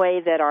same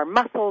way that our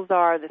muscles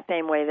are, the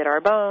same way that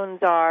our bones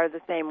are, the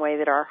same way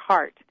that our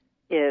heart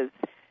is.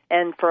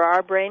 And for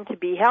our brain to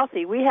be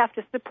healthy, we have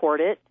to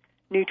support it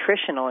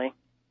nutritionally.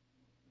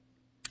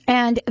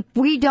 And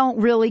we don't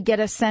really get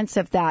a sense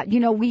of that.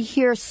 You know, we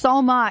hear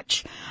so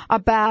much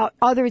about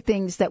other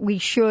things that we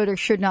should or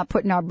should not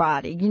put in our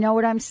body. You know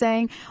what I'm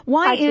saying?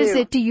 Why is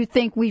it, do you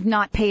think, we've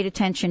not paid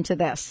attention to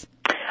this?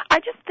 I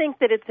just think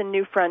that it's a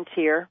new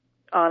frontier,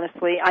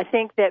 honestly. I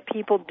think that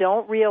people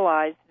don't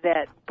realize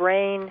that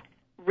brain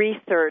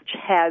research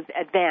has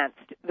advanced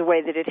the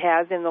way that it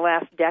has in the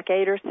last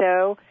decade or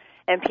so.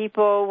 And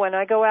people, when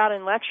I go out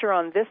and lecture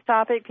on this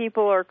topic,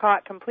 people are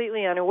caught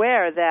completely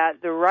unaware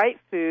that the right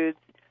foods,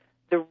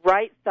 the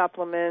right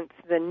supplements,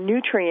 the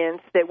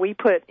nutrients that we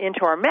put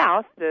into our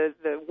mouth, the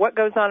what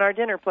goes on our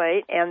dinner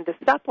plate, and the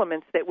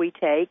supplements that we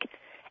take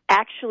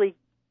actually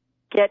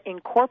get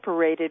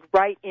incorporated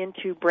right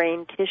into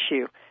brain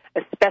tissue,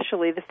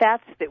 especially the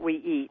fats that we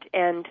eat.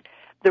 And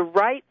the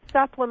right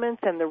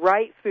supplements and the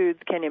right foods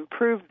can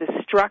improve the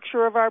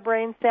structure of our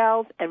brain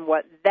cells, and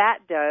what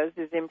that does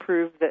is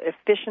improve the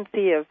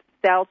efficiency of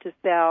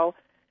cell-to-cell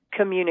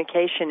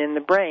communication in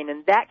the brain.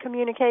 And that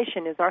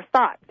communication is our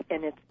thoughts,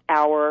 and it's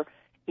our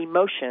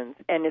emotions,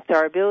 and it's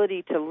our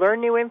ability to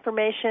learn new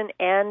information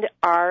and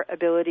our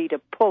ability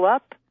to pull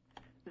up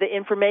the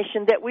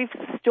information that we've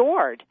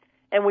stored.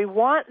 And we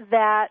want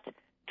that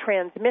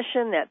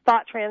transmission, that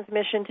thought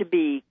transmission, to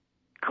be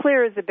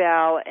clear as a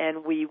bell,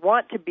 and we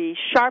want to be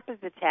sharp as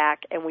a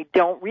tack, and we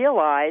don't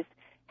realize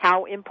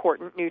how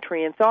important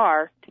nutrients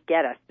are to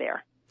get us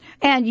there.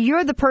 And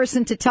you're the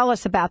person to tell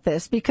us about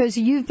this, because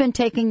you've been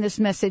taking this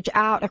message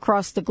out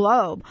across the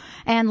globe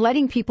and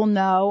letting people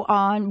know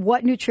on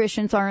what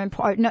nutrients are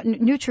important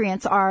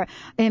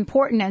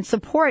and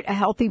support a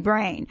healthy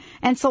brain.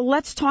 And so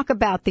let's talk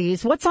about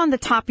these. What's on the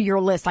top of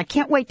your list? I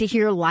can't wait to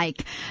hear,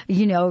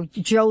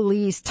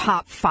 Jolie's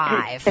top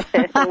 5.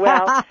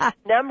 Well,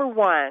 number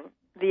one,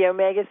 the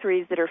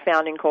omega-3s that are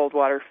found in cold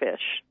water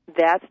fish.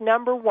 That's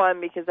number one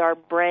because our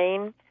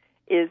brain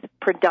is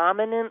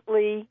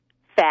predominantly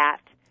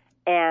fat,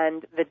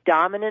 and the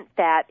dominant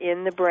fat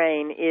in the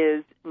brain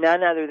is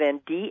none other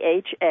than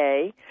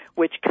DHA,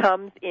 which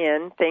comes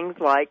in things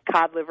like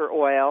cod liver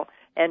oil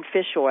and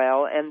fish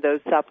oil and those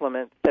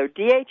supplements. So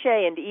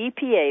DHA and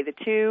EPA, the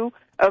two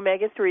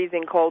omega-3s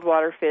in cold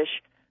water fish,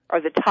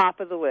 are the top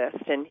of the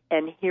list,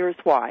 and here's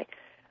why.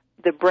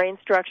 The brain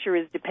structure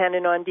is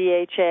dependent on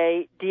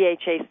DHA.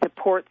 DHA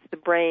supports the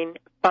brain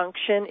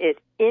function. It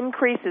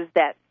increases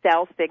that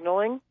cell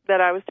signaling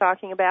that I was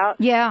talking about.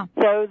 Yeah.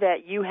 So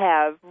that you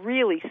have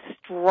really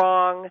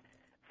strong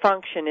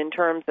function in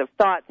terms of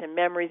thoughts and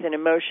memories and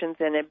emotions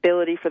and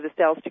ability for the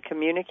cells to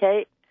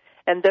communicate.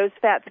 And those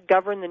fats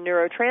govern the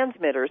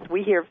neurotransmitters.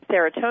 We hear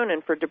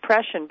serotonin for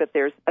depression, but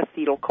there's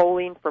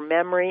acetylcholine for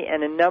memory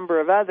and a number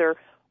of other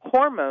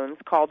hormones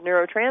called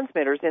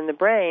neurotransmitters in the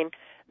brain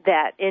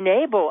that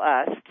enable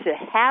us to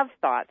have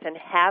thoughts and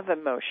have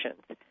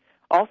emotions.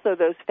 Also,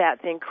 those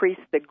fats increase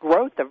the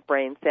growth of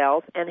brain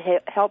cells and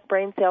help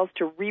brain cells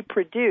to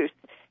reproduce.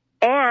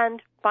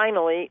 And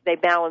finally, they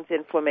balance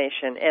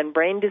inflammation. And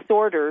brain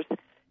disorders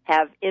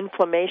have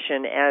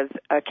inflammation as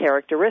a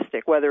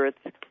characteristic, whether it's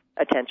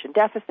attention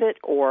deficit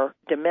or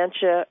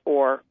dementia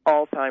or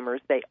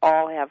Alzheimer's. They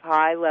all have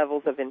high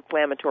levels of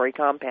inflammatory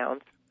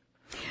compounds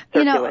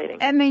circulating.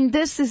 I mean,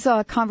 this is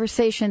a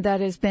conversation that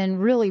has been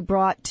really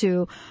brought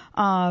to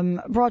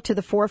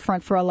the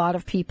forefront for a lot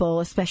of people,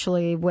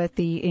 especially with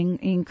the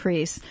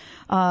increased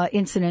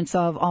incidence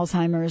of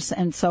Alzheimer's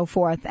and so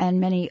forth, and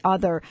many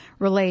other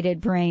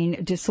related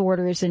brain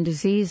disorders and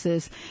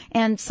diseases.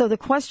 And so the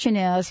question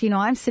is,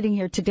 I'm sitting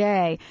here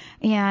today,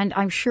 and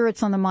I'm sure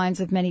it's on the minds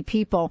of many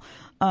people.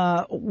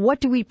 What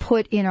do we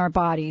put in our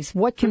bodies?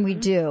 What can we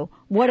do?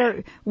 What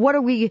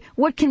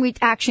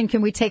action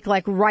can we take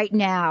like right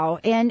now?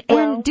 And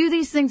do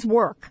these things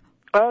work?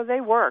 Oh, they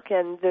work.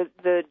 And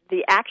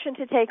the action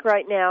to take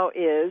right now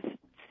is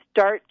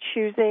start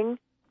choosing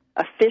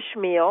a fish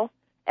meal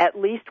at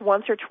least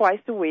once or twice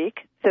a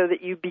week so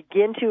that you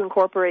begin to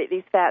incorporate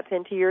these fats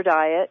into your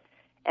diet.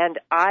 And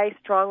I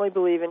strongly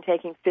believe in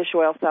taking fish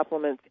oil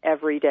supplements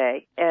every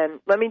day. And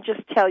let me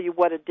just tell you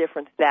what a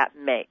difference that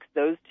makes,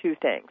 those two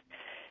things.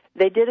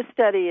 They did a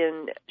study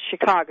in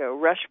Chicago.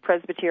 Rush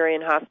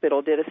Presbyterian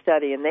Hospital did a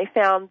study, and they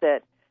found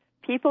that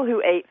people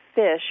who ate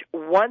fish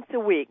once a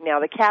week, now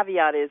the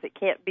caveat is it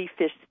can't be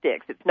fish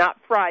sticks. It's not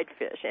fried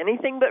fish,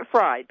 anything but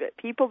fried. But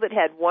people that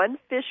had one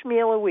fish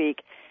meal a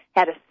week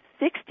had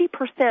a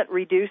 60%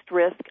 reduced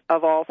risk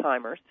of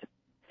Alzheimer's.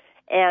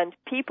 And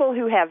people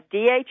who have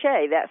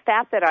DHA, that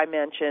fat that I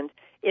mentioned,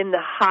 in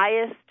the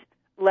highest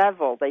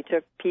level, they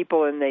took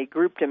people and they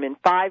grouped them in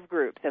 5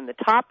 groups. And the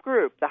top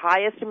group, the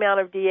highest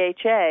amount of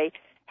DHA,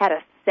 had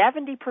a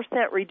 70%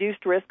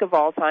 reduced risk of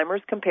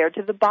Alzheimer's compared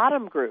to the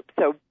bottom group.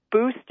 So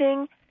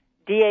boosting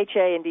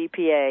DHA and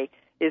EPA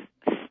is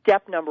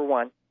step number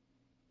one.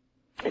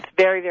 It's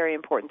very, very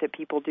important that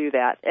people do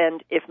that.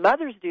 And if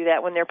mothers do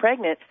that when they're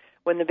pregnant,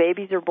 when the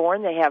babies are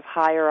born, they have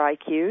higher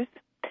IQs.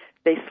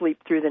 They sleep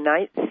through the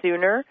night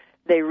sooner.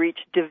 They reach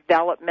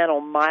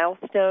developmental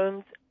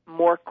milestones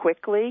more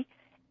quickly.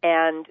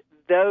 And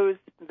the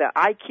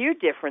IQ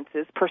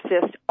differences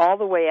persist all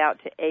the way out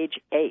to age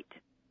 8.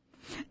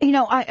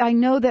 I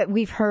know that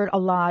we've heard a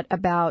lot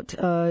about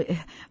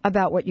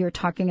what you're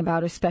talking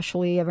about,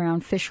 especially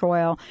around fish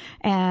oil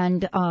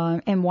and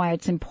why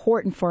it's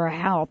important for our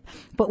health.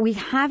 But we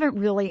haven't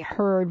really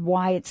heard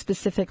why it's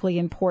specifically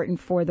important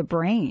for the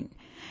brain.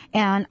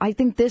 And I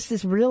think this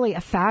is really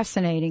a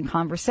fascinating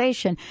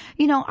conversation.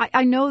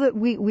 I know that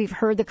we've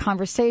heard the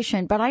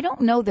conversation, but I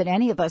don't know that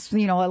any of us,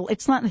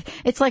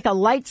 it's like a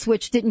light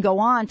switch didn't go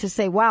on to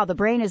say, wow, the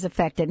brain is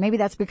affected. Maybe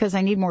that's because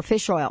I need more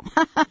fish oil.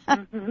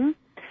 Mm-hmm.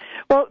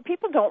 Well,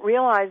 people don't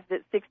realize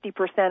that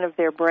 60% of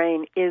their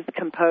brain is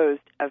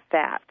composed of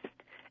fat,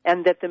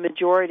 and that the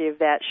majority of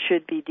that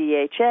should be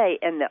DHA.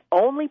 And the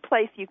only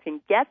place you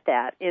can get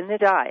that in the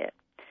diet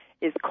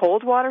is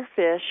cold water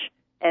fish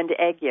and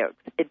egg yolks.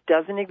 It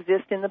doesn't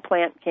exist in the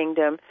plant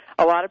kingdom.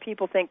 A lot of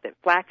people think that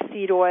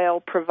flaxseed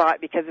oil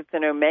because it's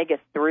an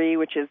omega-3,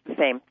 which is the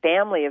same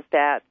family of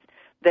fats,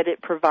 that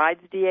it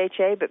provides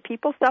DHA, but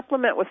people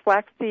supplement with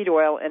flaxseed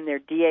oil and their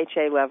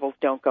DHA levels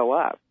don't go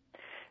up.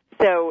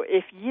 So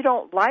if you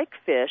don't like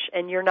fish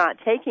and you're not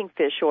taking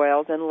fish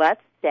oils, and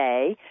let's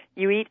say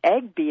you eat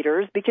egg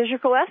beaters because your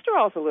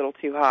cholesterol's a little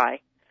too high,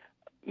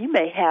 you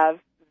may have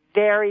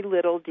very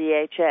little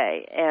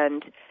DHA.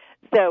 And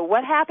so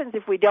what happens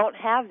if we don't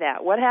have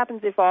that? What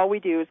happens if all we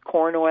do is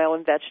corn oil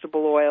and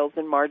vegetable oils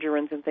and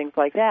margarines and things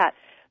like that?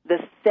 The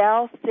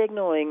cell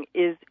signaling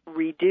is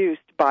reduced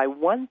by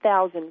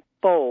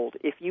 1,000-fold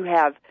if you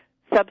have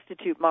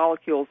substitute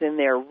molecules in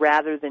there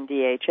rather than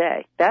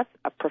DHA. That's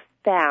a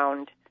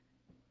profound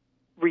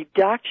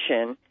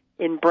reduction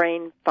in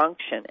brain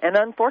function. And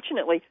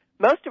unfortunately,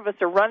 most of us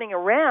are running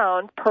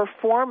around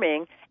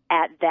performing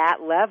at that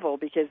level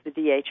because the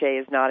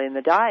DHA is not in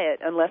the diet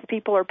unless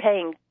people are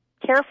paying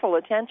careful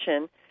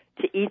attention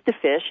to eat the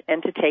fish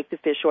and to take the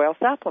fish oil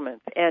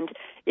supplements. And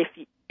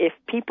if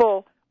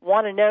people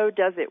want to know,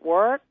 does it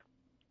work,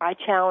 I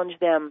challenge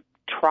them,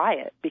 try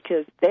it,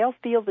 because they'll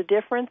feel the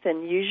difference,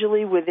 and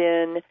usually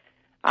within,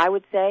 I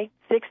would say,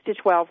 6 to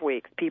 12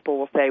 weeks, people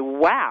will say,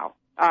 wow,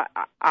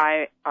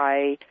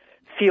 I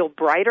feel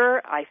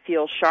brighter, I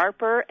feel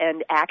sharper,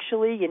 and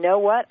actually, you know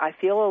what, I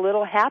feel a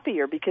little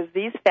happier because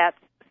these fats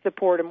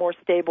support a more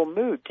stable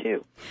mood,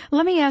 too.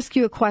 Let me ask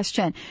you a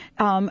question.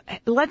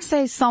 Let's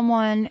say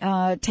someone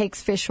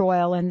takes fish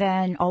oil and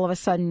then all of a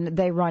sudden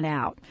they run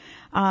out.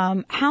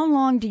 How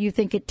long do you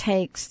think it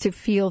takes to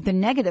feel the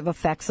negative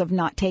effects of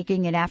not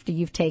taking it after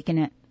you've taken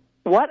it?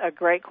 What a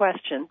great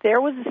question.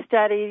 There was a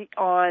study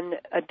on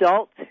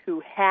adults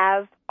who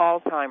have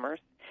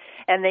Alzheimer's,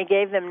 and they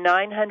gave them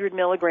 900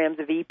 milligrams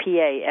of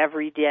EPA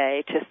every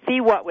day to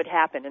see what would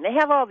happen. And they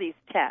have all these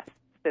tests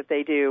that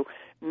they do,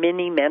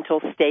 mini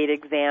mental state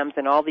exams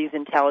and all these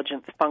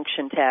intelligence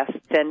function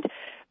tests. And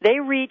they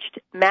reached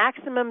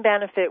maximum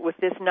benefit with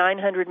this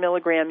 900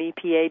 milligram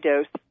EPA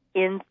dose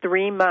in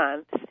 3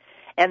 months.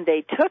 And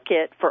they took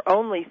it for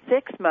only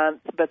 6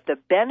 months, but the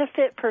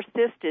benefit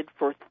persisted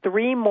for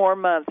 3 more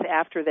months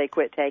after they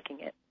quit taking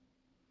it.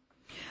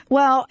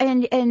 Well,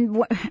 and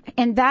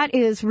that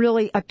is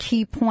really a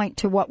key point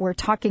to what we're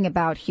talking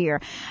about here.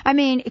 I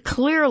mean,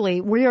 clearly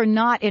we are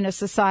not in a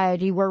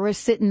society where we're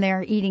sitting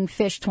there eating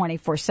fish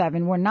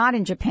 24/7. We're not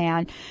in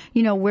Japan.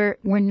 You know, we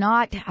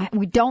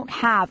don't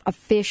have a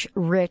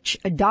fish-rich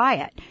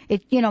diet.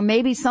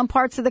 Maybe some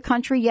parts of the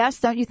country, yes,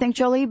 don't you think,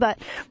 Jolie? But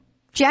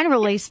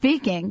generally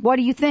speaking, what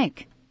do you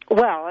think?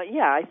 Well,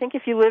 yeah, I think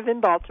if you live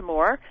in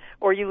Baltimore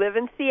or you live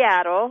in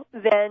Seattle,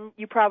 then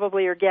you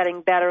probably are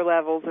getting better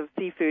levels of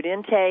seafood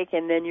intake,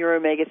 and then your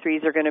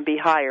omega-3s are going to be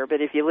higher.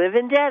 But if you live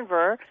in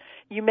Denver,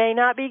 you may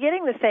not be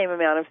getting the same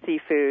amount of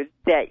seafood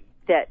that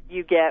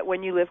you get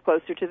when you live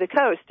closer to the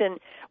coast. And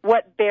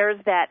what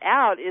bears that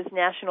out is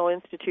National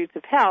Institutes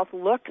of Health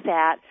looks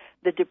at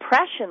the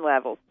depression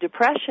levels.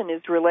 Depression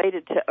is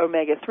related to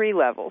omega-3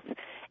 levels.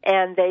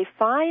 And they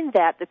find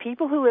that the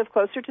people who live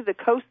closer to the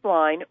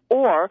coastline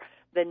or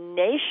the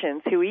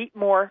nations who eat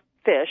more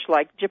fish,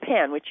 like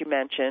Japan, which you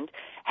mentioned,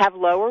 have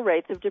lower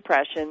rates of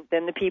depression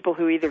than the people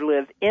who either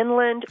live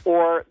inland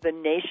or the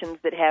nations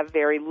that have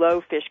very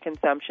low fish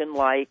consumption,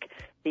 like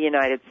the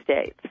United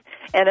States.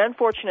 And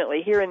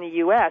unfortunately, here in the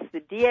U.S., the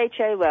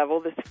DHA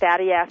level, this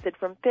fatty acid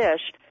from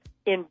fish,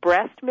 in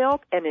breast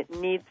milk, and it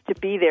needs to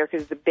be there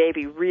because the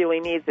baby really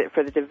needs it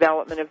for the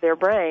development of their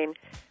brain,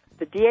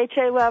 the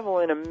DHA level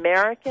in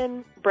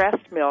American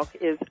breast milk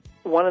is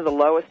one of the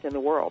lowest in the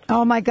world.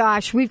 Oh my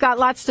gosh, we've got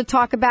lots to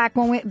talk about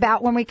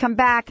when we come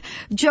back.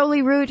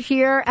 Jolie Root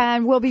here,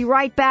 and we'll be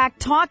right back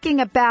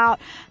talking about,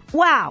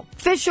 wow,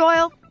 fish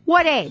oil,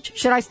 what age?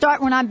 Should I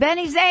start when I'm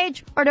Benny's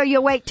age, or do you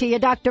wait till you're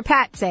Dr.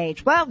 Pat's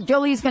age? Well,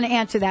 Jolie's going to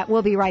answer that.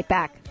 We'll be right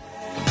back.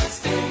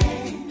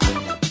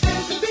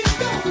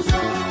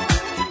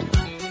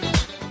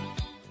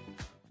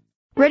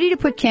 Ready to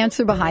put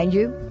cancer behind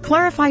you?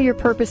 Clarify your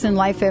purpose in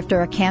life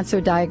after a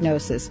cancer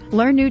diagnosis.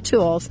 Learn new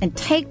tools and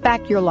take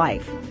back your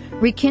life.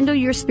 Rekindle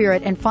your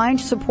spirit and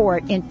find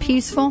support in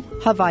peaceful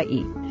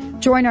Hawaii.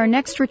 Join our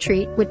next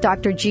retreat with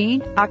Dr. Jean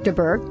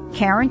Achterberg,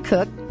 Karen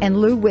Cook, and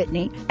Lou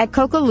Whitney at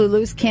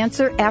Kokolulu's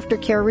Cancer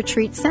Aftercare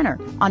Retreat Center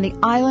on the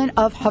island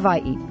of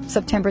Hawaii,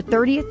 September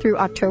 30th through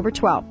October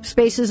 12th.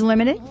 Space is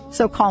limited,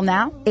 so call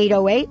now,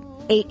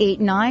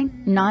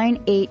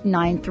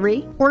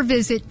 808-889-9893, or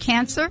visit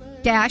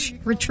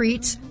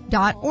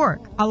cancer-retreats.org.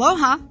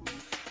 Aloha!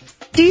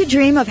 Do you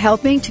dream of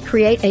helping to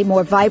create a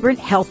more vibrant,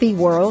 healthy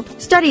world?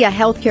 Study a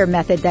healthcare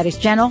method that is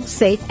gentle,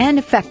 safe, and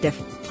effective.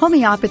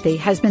 Homeopathy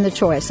has been the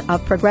choice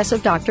of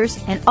progressive doctors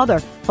and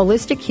other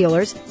holistic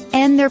healers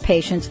and their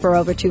patients for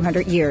over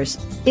 200 years.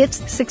 Its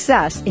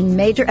success in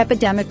major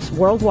epidemics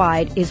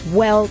worldwide is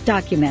well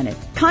documented.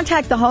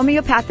 Contact the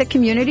Homeopathic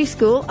Community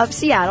School of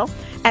Seattle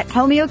at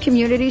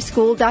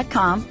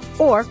homeocommunityschool.com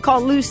or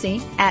call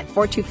Lucy at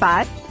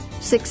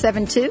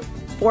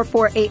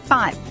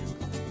 425-672-4485.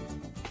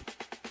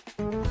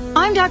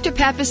 I'm Dr.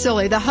 Pat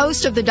Vasili, the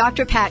host of the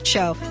Dr. Pat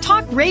Show.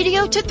 Talk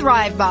radio to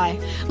thrive by.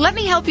 Let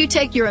me help you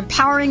take your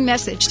empowering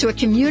message to a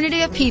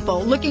community of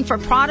people looking for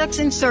products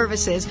and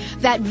services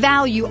that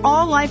value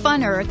all life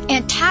on earth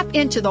and tap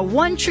into the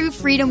one true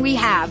freedom we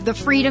have, the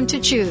freedom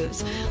to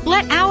choose.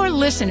 Let our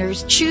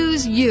listeners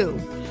choose you.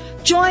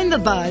 Join the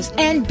buzz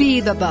and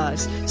be the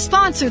buzz.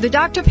 Sponsor the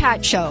Dr.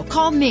 Pat Show.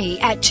 Call me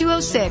at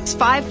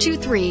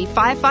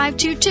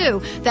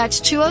 206-523-5522.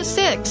 That's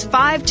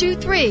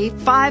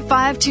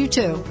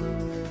 206-523-5522.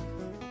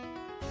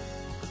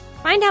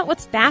 Find out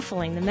what's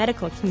baffling the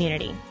medical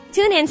community.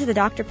 Tune in to the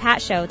Dr.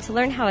 Pat Show to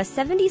learn how a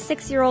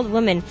 76-year-old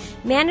woman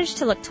managed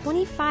to look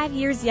 25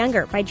 years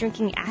younger by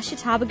drinking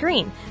Ashitaba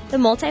Green, the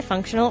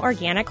multifunctional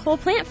organic whole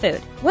plant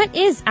food. What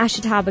is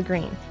Ashitaba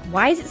Green?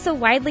 Why is it so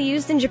widely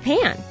used in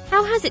Japan?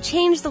 How has it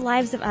changed the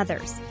lives of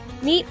others?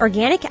 Meet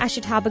organic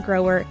Ashitaba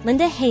grower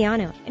Linda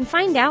Hayano and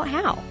find out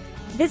how.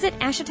 Visit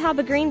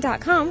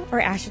ashitabagreen.com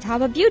or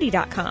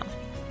ashitababeauty.com.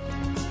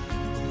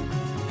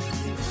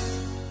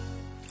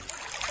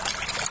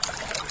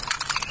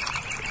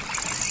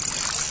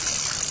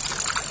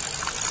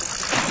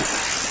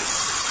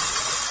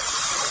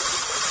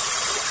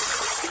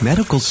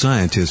 Medical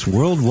scientists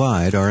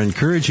worldwide are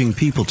encouraging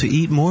people to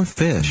eat more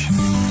fish.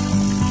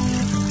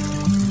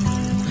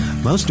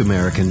 Most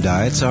American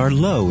diets are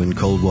low in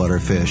cold water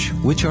fish,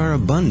 which are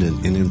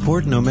abundant in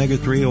important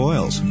omega-3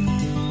 oils.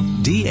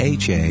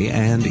 DHA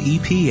and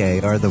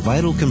EPA are the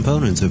vital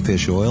components of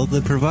fish oil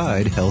that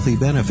provide healthy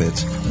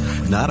benefits.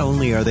 Not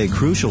only are they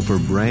crucial for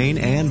brain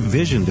and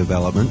vision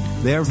development,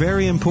 they are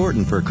very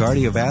important for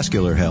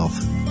cardiovascular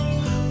health.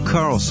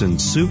 Carlson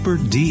Super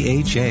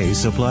DHA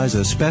supplies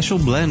a special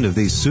blend of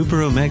these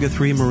super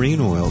omega-3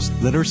 marine oils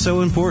that are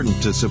so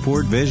important to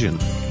support vision,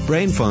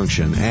 brain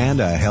function,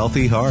 and a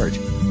healthy heart.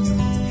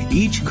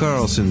 Each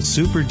Carlson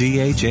Super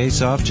DHA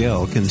soft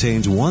gel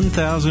contains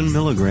 1,000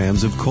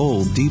 milligrams of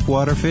cold, deep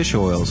water fish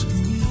oils.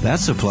 That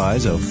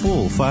supplies a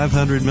full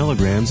 500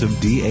 milligrams of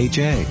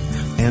DHA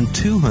and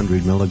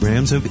 200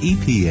 milligrams of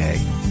EPA.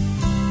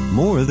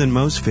 More than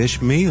most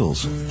fish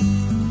meals.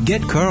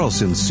 Get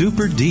Carlson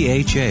Super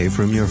DHA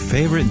from your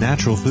favorite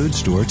natural food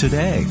store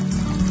today.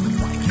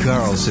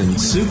 Carlson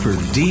Super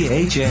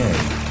DHA.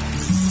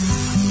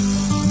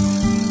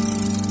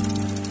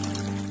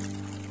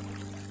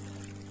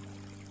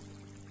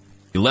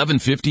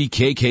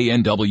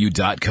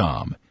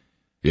 kknw.com.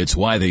 It's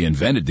why they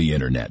invented the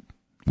Internet.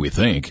 We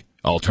think.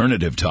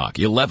 Alternative Talk,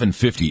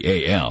 1150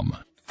 AM.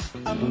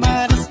 I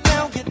might as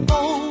well get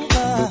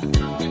over.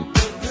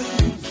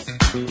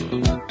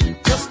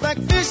 Just like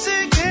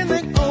fishing in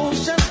the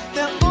ocean,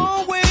 there'll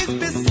always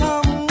be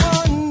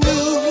someone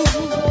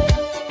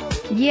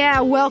new.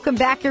 Yeah, welcome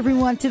back,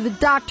 everyone, to the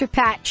Dr.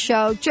 Pat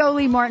Show.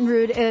 Jolie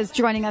Martin-Rude is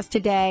joining us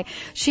today.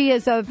 She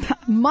is a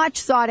much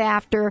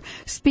sought-after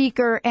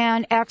speaker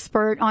and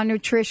expert on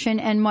nutrition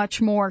and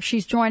much more.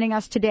 She's joining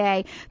us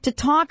today to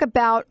talk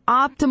about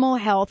optimal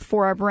health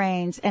for our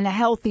brains, and a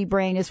healthy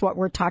brain is what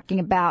we're talking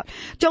about.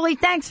 Jolie,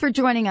 thanks for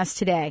joining us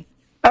today.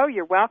 Oh,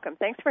 you're welcome.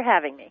 Thanks for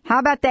having me. How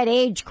about that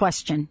age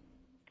question?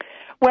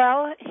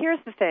 Well, here's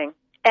the thing.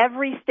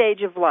 Every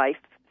stage of life.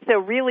 So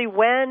really,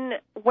 when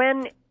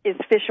is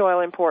fish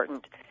oil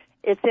important?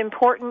 It's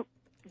important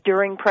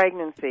during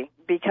pregnancy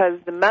because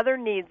the mother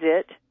needs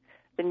it.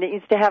 It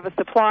needs to have a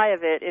supply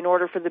of it in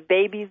order for the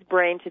baby's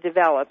brain to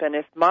develop. And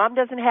if mom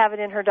doesn't have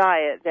it in her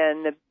diet,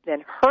 then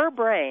her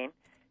brain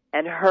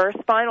and her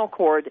spinal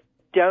cord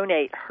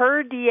donate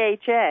her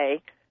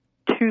DHA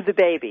to the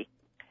baby.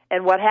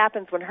 And what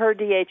happens when her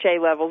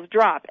DHA levels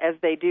drop, as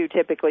they do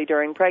typically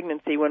during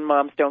pregnancy when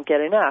moms don't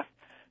get enough?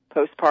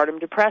 Postpartum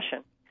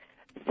depression.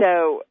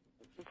 So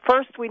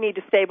first we need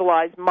to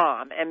stabilize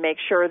mom and make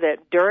sure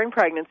that during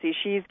pregnancy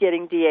she's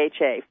getting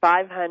DHA.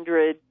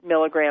 500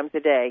 milligrams a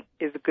day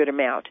is a good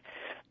amount.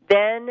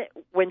 Then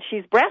when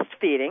she's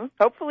breastfeeding,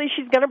 hopefully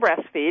she's going to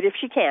breastfeed. If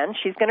she can,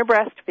 she's going to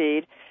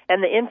breastfeed.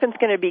 And the infant's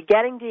going to be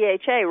getting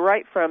DHA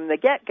right from the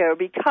get-go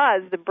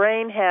because the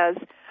brain has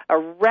a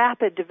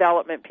rapid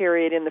development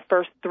period in the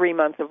first 3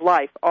 months of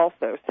life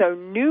also. So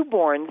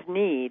newborns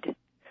need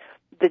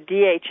the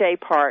DHA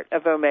part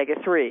of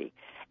omega-3.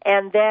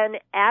 And then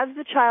as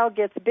the child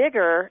gets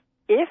bigger,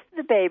 if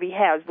the baby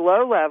has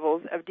low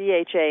levels of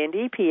DHA and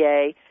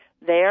EPA,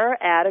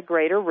 they're at a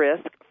greater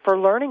risk for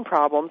learning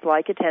problems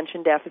like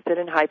attention deficit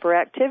and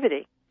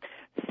hyperactivity.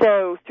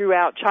 So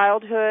throughout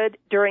childhood,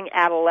 during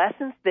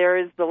adolescence, there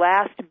is the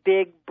last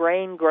big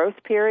brain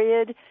growth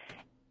period.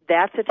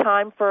 That's a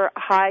time for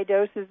high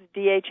doses of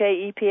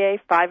DHA, EPA,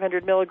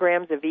 500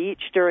 milligrams of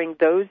each during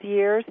those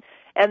years.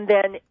 And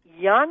then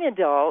young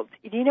adults,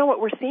 do you know what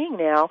we're seeing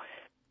now?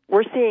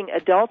 We're seeing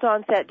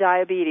adult-onset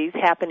diabetes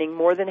happening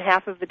more than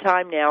half of the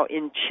time now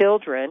in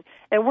children,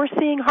 and we're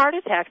seeing heart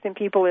attacks in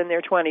people in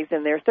their 20s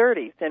and their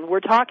 30s. And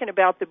we're talking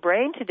about the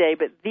brain today,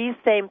 but these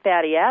same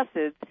fatty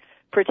acids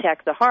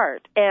protect the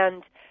heart.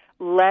 And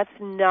let's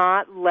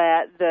not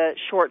let the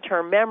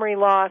short-term memory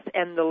loss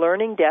and the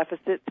learning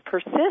deficits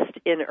persist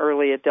in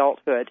early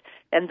adulthood.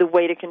 And the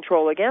way to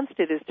control against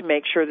it is to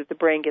make sure that the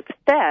brain gets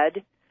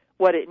fed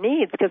what it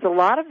needs, because a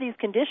lot of these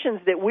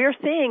conditions that we're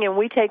seeing and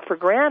we take for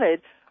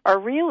granted are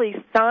really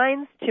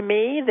signs, to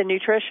me, the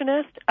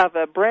nutritionist, of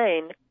a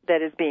brain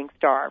that is being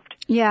starved.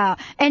 Yeah.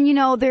 And, you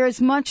know,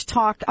 there's much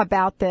talk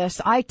about this.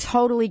 I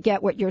totally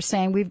get what you're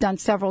saying. We've done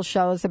several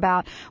shows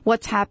about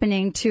what's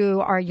happening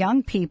to our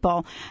young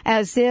people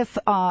as if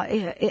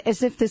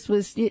this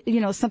was,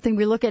 you know, something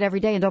we look at every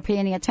day and don't pay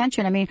any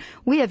attention. I mean,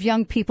 we have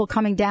young people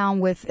coming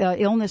down with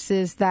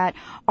illnesses that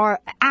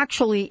are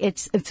actually,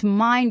 it's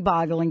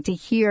mind-boggling to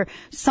hear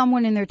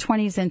someone in their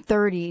 20s and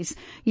 30s,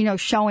 you know,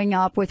 showing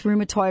up with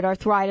rheumatoid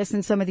arthritis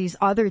and some of these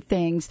other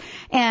things.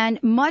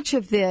 And much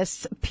of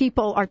this,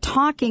 people are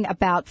talking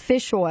about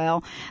fish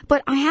oil,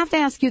 but I have to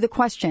ask you the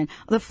question.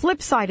 The flip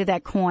side of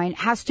that coin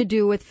has to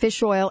do with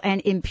fish oil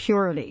and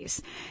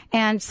impurities.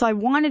 And so I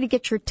wanted to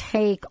get your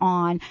take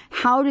on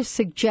how to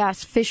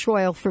suggest fish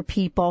oil for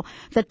people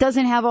that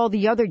doesn't have all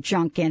the other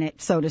junk in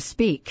it, so to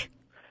speak.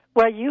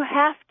 Well, you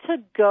have to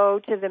go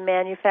to the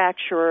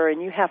manufacturer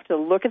and you have to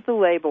look at the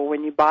label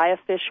when you buy a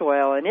fish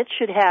oil, and it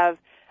should have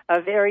a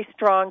very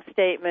strong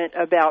statement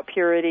about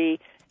purity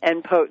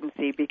and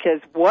potency, because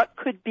what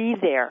could be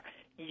there?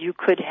 You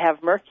could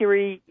have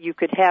mercury, you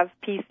could have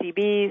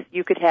PCBs,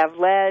 you could have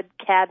lead,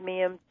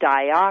 cadmium,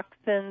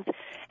 dioxins,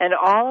 and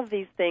all of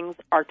these things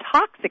are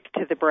toxic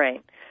to the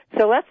brain.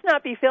 So let's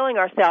not be filling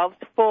ourselves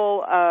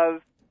full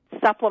of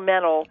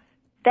supplemental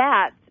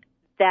fats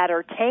that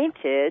are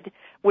tainted,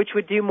 which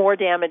would do more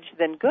damage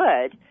than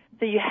good.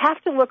 So you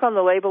have to look on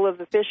the label of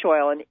the fish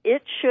oil, and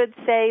it should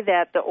say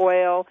that the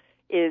oil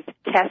is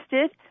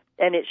tested,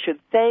 and it should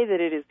say that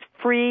it is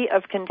free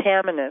of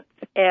contaminants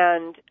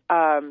and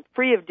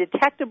free of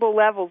detectable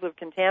levels of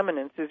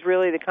contaminants is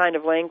really the kind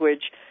of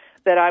language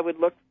that I would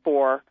look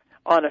for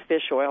on a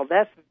fish oil.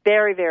 That's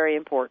very, very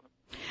important.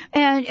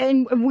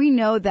 And we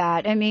know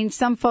that. I mean,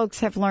 some folks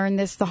have learned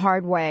this the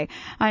hard way.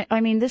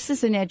 I mean, this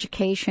is an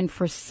education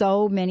for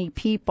so many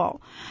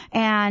people.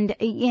 And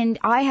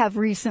I have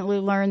recently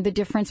learned the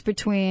difference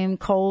between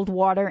cold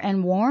water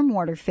and warm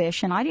water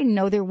fish, and I didn't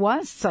know there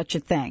was such a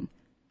thing.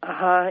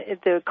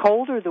 The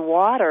colder the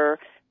water,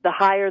 the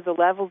higher the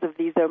levels of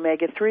these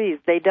omega-3s.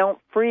 They don't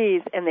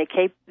freeze, and they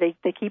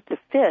keep the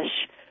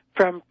fish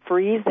from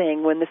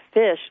freezing when the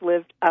fish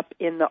lived up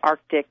in the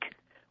Arctic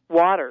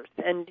waters.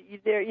 And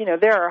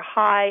there are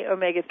high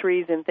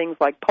omega-3s in things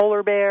like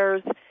polar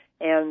bears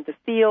and the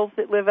seals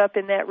that live up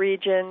in that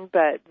region,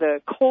 but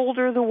the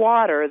colder the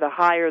water, the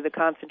higher the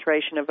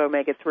concentration of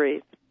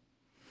omega-3s.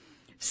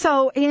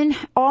 So in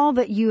all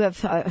that you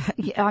have,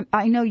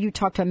 I know you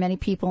talk to many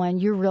people,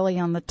 and you're really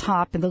on the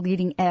top and the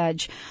leading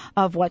edge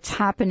of what's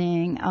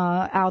happening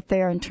out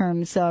there in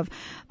terms of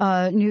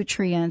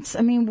nutrients.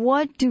 I mean,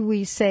 what do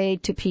we say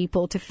to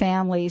people, to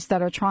families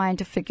that are trying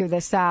to figure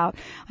this out?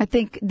 I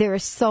think there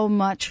is so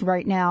much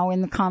right now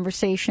in the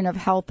conversation of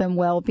health and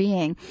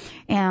well-being,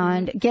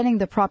 and getting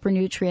the proper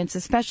nutrients,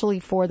 especially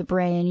for the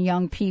brain,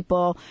 young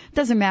people,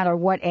 doesn't matter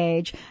what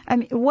age. I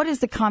mean, what is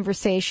the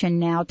conversation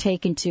now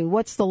taken to?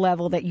 What's the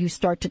level that you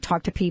start to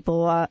talk to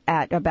people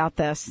about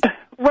this?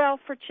 Well,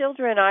 for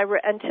children,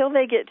 until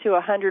they get to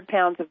 100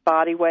 pounds of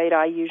body weight,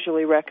 I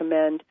usually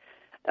recommend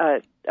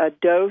a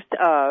dose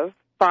of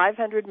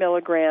 500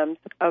 milligrams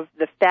of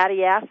the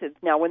fatty acids.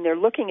 Now, when they're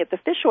looking at the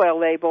fish oil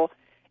label,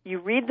 you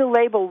read the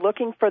label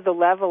looking for the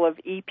level of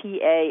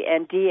EPA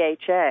and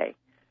DHA,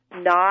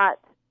 not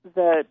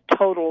the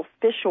total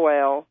fish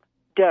oil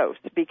dose,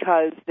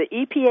 because the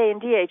EPA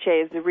and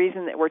DHA is the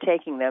reason that we're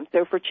taking them.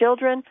 So for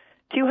children,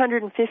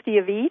 250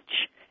 of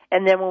each,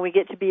 and then when we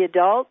get to be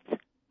adults,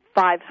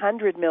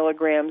 500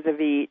 milligrams of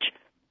each,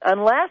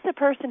 unless a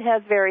person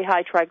has very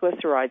high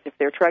triglycerides. If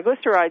their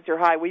triglycerides are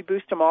high, we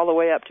boost them all the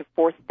way up to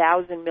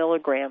 4,000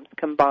 milligrams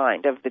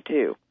combined of the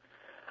two.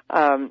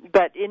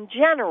 But in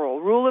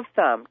general, rule of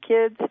thumb,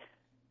 kids,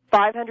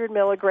 500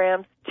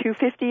 milligrams,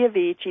 250 of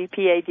each,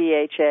 EPA,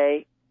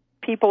 DHA.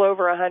 People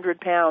over 100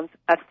 pounds,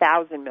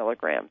 1,000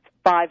 milligrams,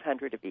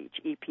 500 of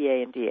each,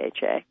 EPA and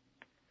DHA.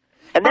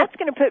 And that's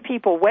going to put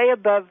people way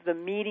above the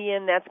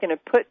median. That's going to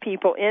put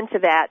people into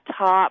that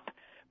top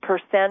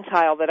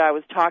percentile that I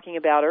was talking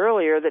about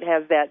earlier that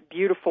has that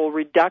beautiful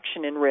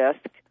reduction in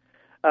risk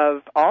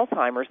of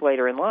Alzheimer's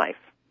later in life.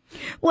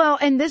 Well,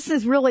 and this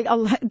is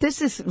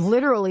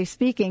literally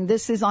speaking,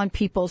 this is on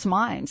people's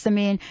minds. I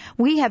mean,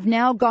 we have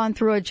now gone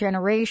through a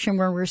generation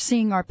where we're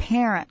seeing our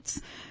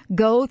parents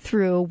go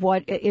through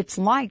what it's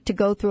like to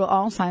go through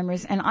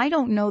Alzheimer's, and I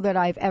don't know that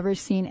I've ever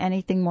seen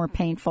anything more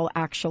painful,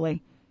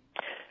 actually.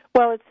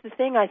 Well, it's the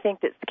thing I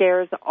think that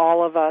scares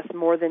all of us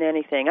more than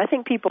anything. I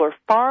think people are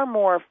far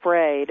more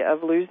afraid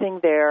of losing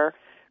their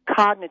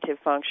cognitive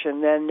function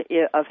than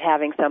of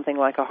having something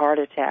like a heart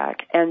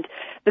attack. And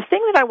the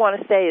thing that I want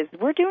to say is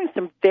we're doing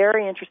some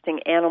very interesting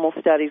animal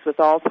studies with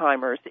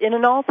Alzheimer's. In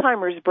an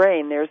Alzheimer's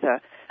brain, there's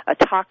a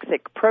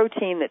toxic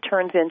protein that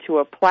turns into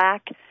a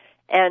plaque.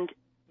 And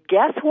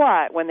guess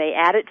what? When they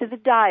add it to the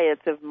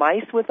diets of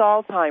mice with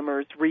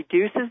Alzheimer's,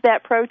 reduces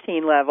that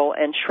protein level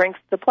and shrinks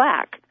the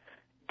plaque.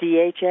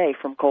 DHA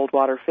from cold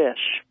water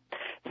fish.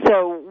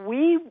 So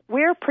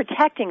we're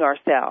protecting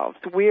ourselves.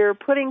 We're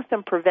putting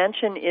some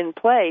prevention in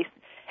place,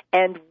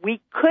 and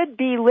we could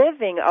be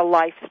living a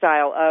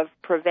lifestyle of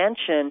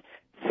prevention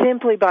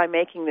simply by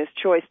making this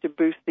choice to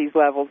boost these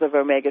levels of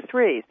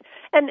omega-3s.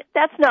 And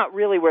that's not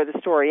really where the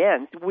story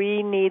ends.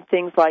 We need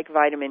things like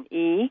vitamin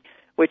E,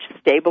 which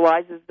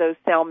stabilizes those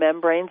cell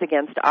membranes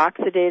against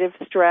oxidative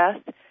stress.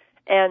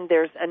 And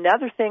there's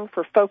another thing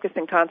for focus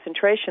and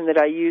concentration that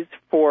I use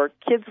for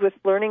kids with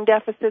learning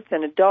deficits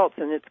and adults,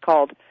 and it's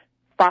called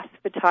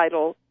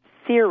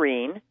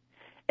phosphatidylserine.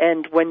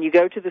 And when you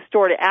go to the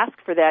store to ask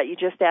for that, you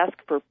just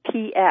ask for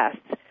PS.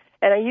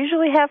 And I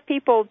usually have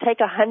people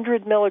take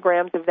 100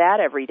 milligrams of that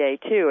every day,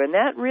 too, and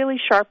that really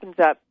sharpens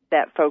up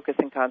that focus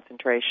and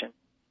concentration.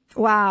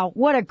 Wow,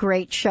 what a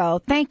great show.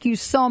 Thank you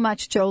so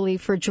much, Jolie,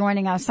 for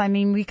joining us. I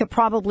mean, we could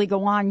probably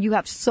go on. You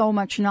have so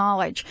much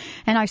knowledge,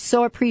 and I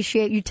so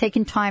appreciate you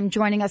taking time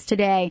joining us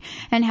today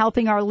and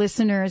helping our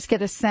listeners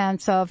get a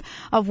sense of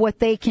what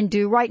they can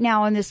do right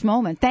now in this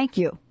moment. Thank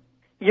you.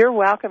 You're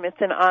welcome.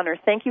 It's an honor.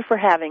 Thank you for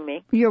having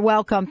me. You're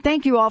welcome.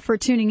 Thank you all for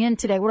tuning in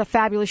today. What a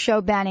fabulous show,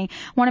 Benny.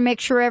 Want to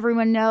make sure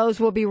everyone knows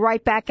we'll be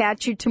right back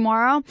at you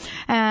tomorrow.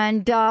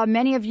 And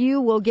many of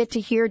you will get to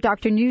hear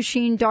Dr.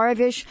 Nushin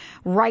Darvish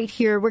right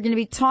here. We're going to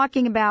be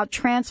talking about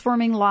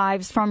transforming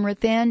lives from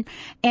within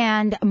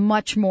and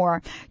much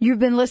more. You've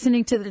been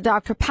listening to the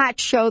Dr. Pat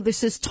Show.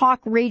 This is Talk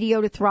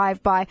Radio to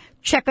Thrive By.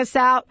 Check us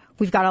out.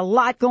 We've got a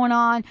lot going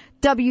on.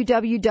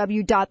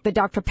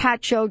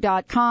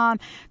 www.thedrpatshow.com.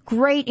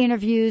 Great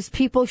interviews,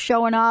 people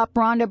showing up,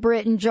 Rhonda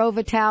Britton, Joe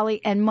Vitale,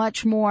 and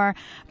much more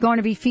going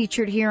to be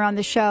featured here on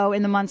the show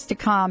in the months to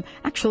come.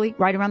 Actually,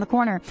 right around the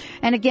corner.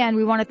 And again,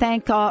 we want to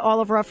thank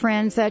all of our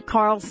friends at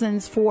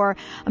Carlson's for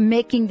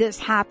making this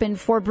happen,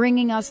 for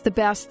bringing us the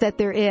best that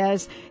there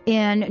is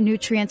in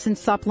nutrients and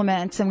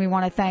supplements, and we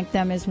want to thank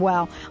them as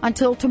well.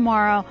 Until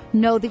tomorrow,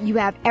 know that you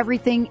have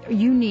everything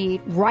you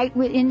need right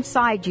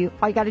inside you.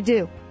 All you got to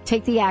do,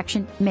 take the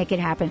action, make it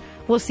happen.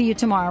 We'll see you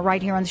tomorrow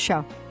right here on the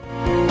show.